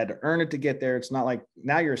girls, you had to earn it to get there. It's not like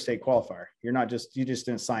now you're a state qualifier. You just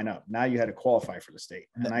didn't sign up. Now you had to qualify for the state.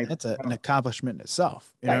 And that's an accomplishment in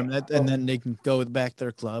itself. And then they can go back to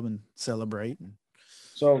their club and celebrate.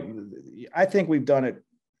 So I think we've done it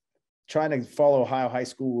trying to follow Ohio high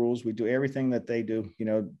school rules. We do everything that they do,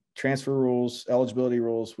 transfer rules, eligibility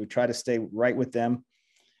rules. We try to stay right with them.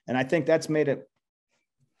 And I think that's made it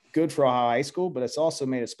good for Ohio high school, but it's also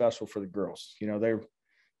made it special for the girls. You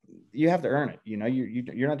have to earn it.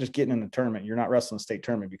 You're not just getting in the tournament. You're not wrestling the state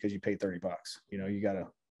tournament because you paid $30. You gotta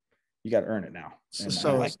earn it now. And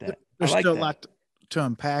so I like that. There's still a lot to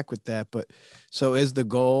unpack with that, but so is the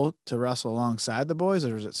goal to wrestle alongside the boys,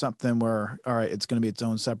 or is it something where, all right, it's going to be its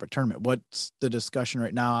own separate tournament? What's the discussion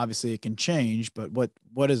right now? Obviously it can change, but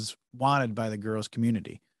what is wanted by the girls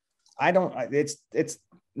community? It's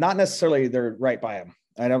not necessarily they're right by them.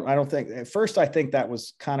 I don't think at first, I think that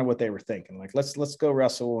was kind of what they were thinking. Like, let's go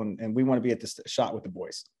wrestle. And we want to be at this shot with the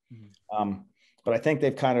boys. Mm-hmm. But I think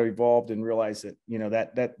they've kind of evolved and realized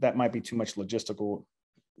that, that might be too much logistical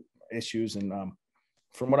issues. And,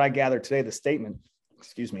 from what I gathered today, the statement,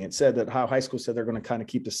 it said that Ohio high school said they're going to kind of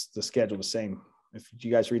keep the schedule the same. If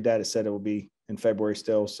you guys read that, it said it will be in February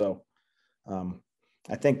still. So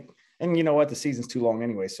I think, and you know what, the season's too long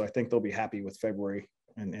anyway. So I think they'll be happy with February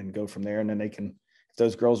and go from there. And then they can, if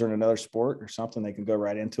those girls are in another sport or something, they can go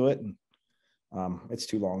right into it. And it's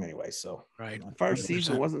too long anyway. So right. If our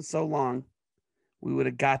season wasn't so long, we would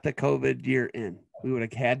have got the COVID year in. We would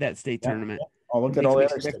have had that state tournament. I'll look at all the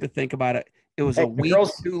other stuff to think about it. It was a week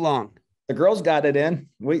too long. The girls got it in.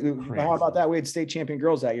 How about that? We had state champion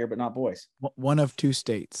girls that year, but not boys. One of 2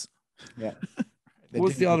 states. Yeah.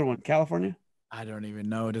 What's the other one? California? I don't even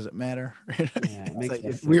know. Does it matter? Yeah, it makes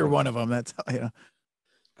if we were one of them, that's how,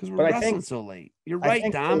 because we're wrestling so late. You're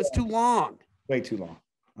right, Dom. It's too long. Way too long.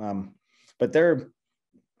 But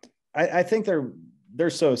I think they're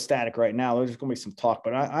so static right now. There's going to be some talk,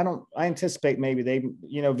 but I anticipate maybe they,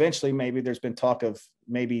 eventually maybe there's been talk of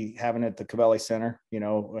maybe having it at the Covelli Center,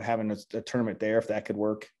 having a tournament there, if that could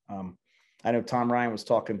work. I know Tom Ryan was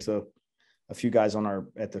talking to a few guys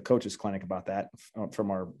at the coaches clinic about that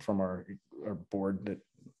from our board, that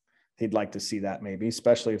he'd like to see that maybe,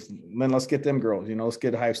 especially then let's get them girls, let's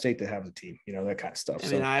get Ohio State to have the team, that kind of stuff. I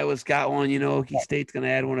mean, Iowa's got one, Okie State's going to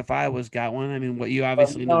add one if Iowa's got one. I mean, what you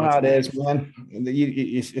obviously know how it is, man.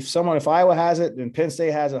 If Iowa has it, then Penn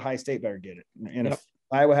State has it, Ohio State better get it. And if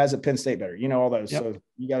Iowa has it, Penn State better, all those. Yep. So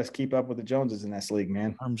you got to keep up with the Joneses in this league,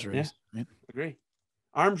 man. Arms race. Yeah. Agree.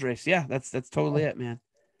 Arms race. Yeah, that's totally it, man.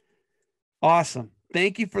 Awesome.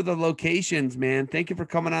 Thank you for the locations, man. Thank you for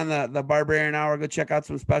coming on the Barbarian Hour. Go check out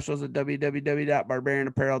some specials at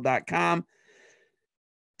www.barbarianapparel.com.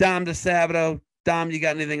 Dom DiSabato. Dom, you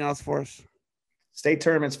got anything else for us? State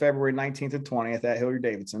tournaments February 19th and 20th at Hilliard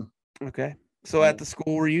Davidson. Okay. So at the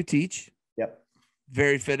school where you teach. Yep.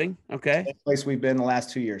 Very fitting. Okay. Same place we've been the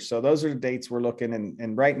last 2 years. So those are the dates we're looking.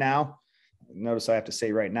 And right now, notice I have to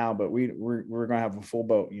say right now, but we're going to have a full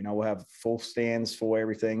boat. You know, we'll have full stands, full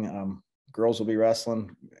everything. Girls will be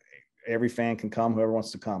wrestling. Every fan can come, whoever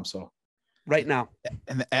wants to come. So right now,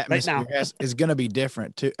 and the atmosphere is going to be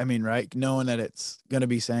different too. I mean, right. Knowing that it's going to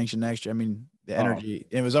be sanctioned next year. I mean, the energy,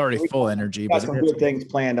 it was already full energy, but some good things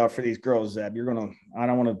planned out for these girls, Zeb. I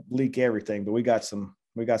don't want to leak everything, but we got some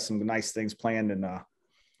nice things planned, and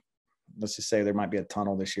let's just say there might be a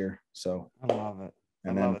tunnel this year. So I love it.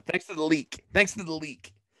 I love it. Thanks to the leak. Thanks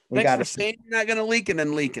for saying you're not going to leak and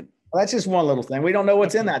then leaking. Well, that's just one little thing. We don't know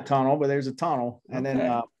what's in that tunnel, but there's a tunnel. And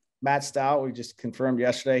then Matt Stout, we just confirmed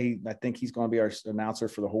yesterday. I think he's going to be our announcer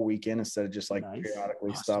for the whole weekend instead of just like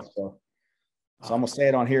periodically stuff. So I'm going to say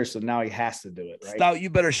it on here. So now he has to do it. Right? Stout, you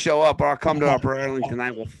better show up or I'll come to Upper Arlington and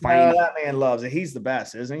I will find that man loves it. He's the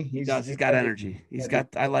best, isn't he? He's got energy.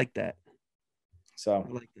 I like that. So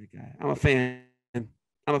I like that guy. I'm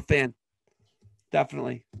a fan.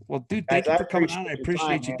 Definitely. Well, dude, thank you for coming on. I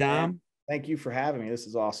appreciate you, Dom. Man. Thank you for having me. This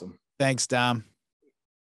is awesome. Thanks, Dom.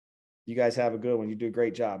 You guys have a good one. You do a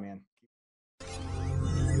great job, man.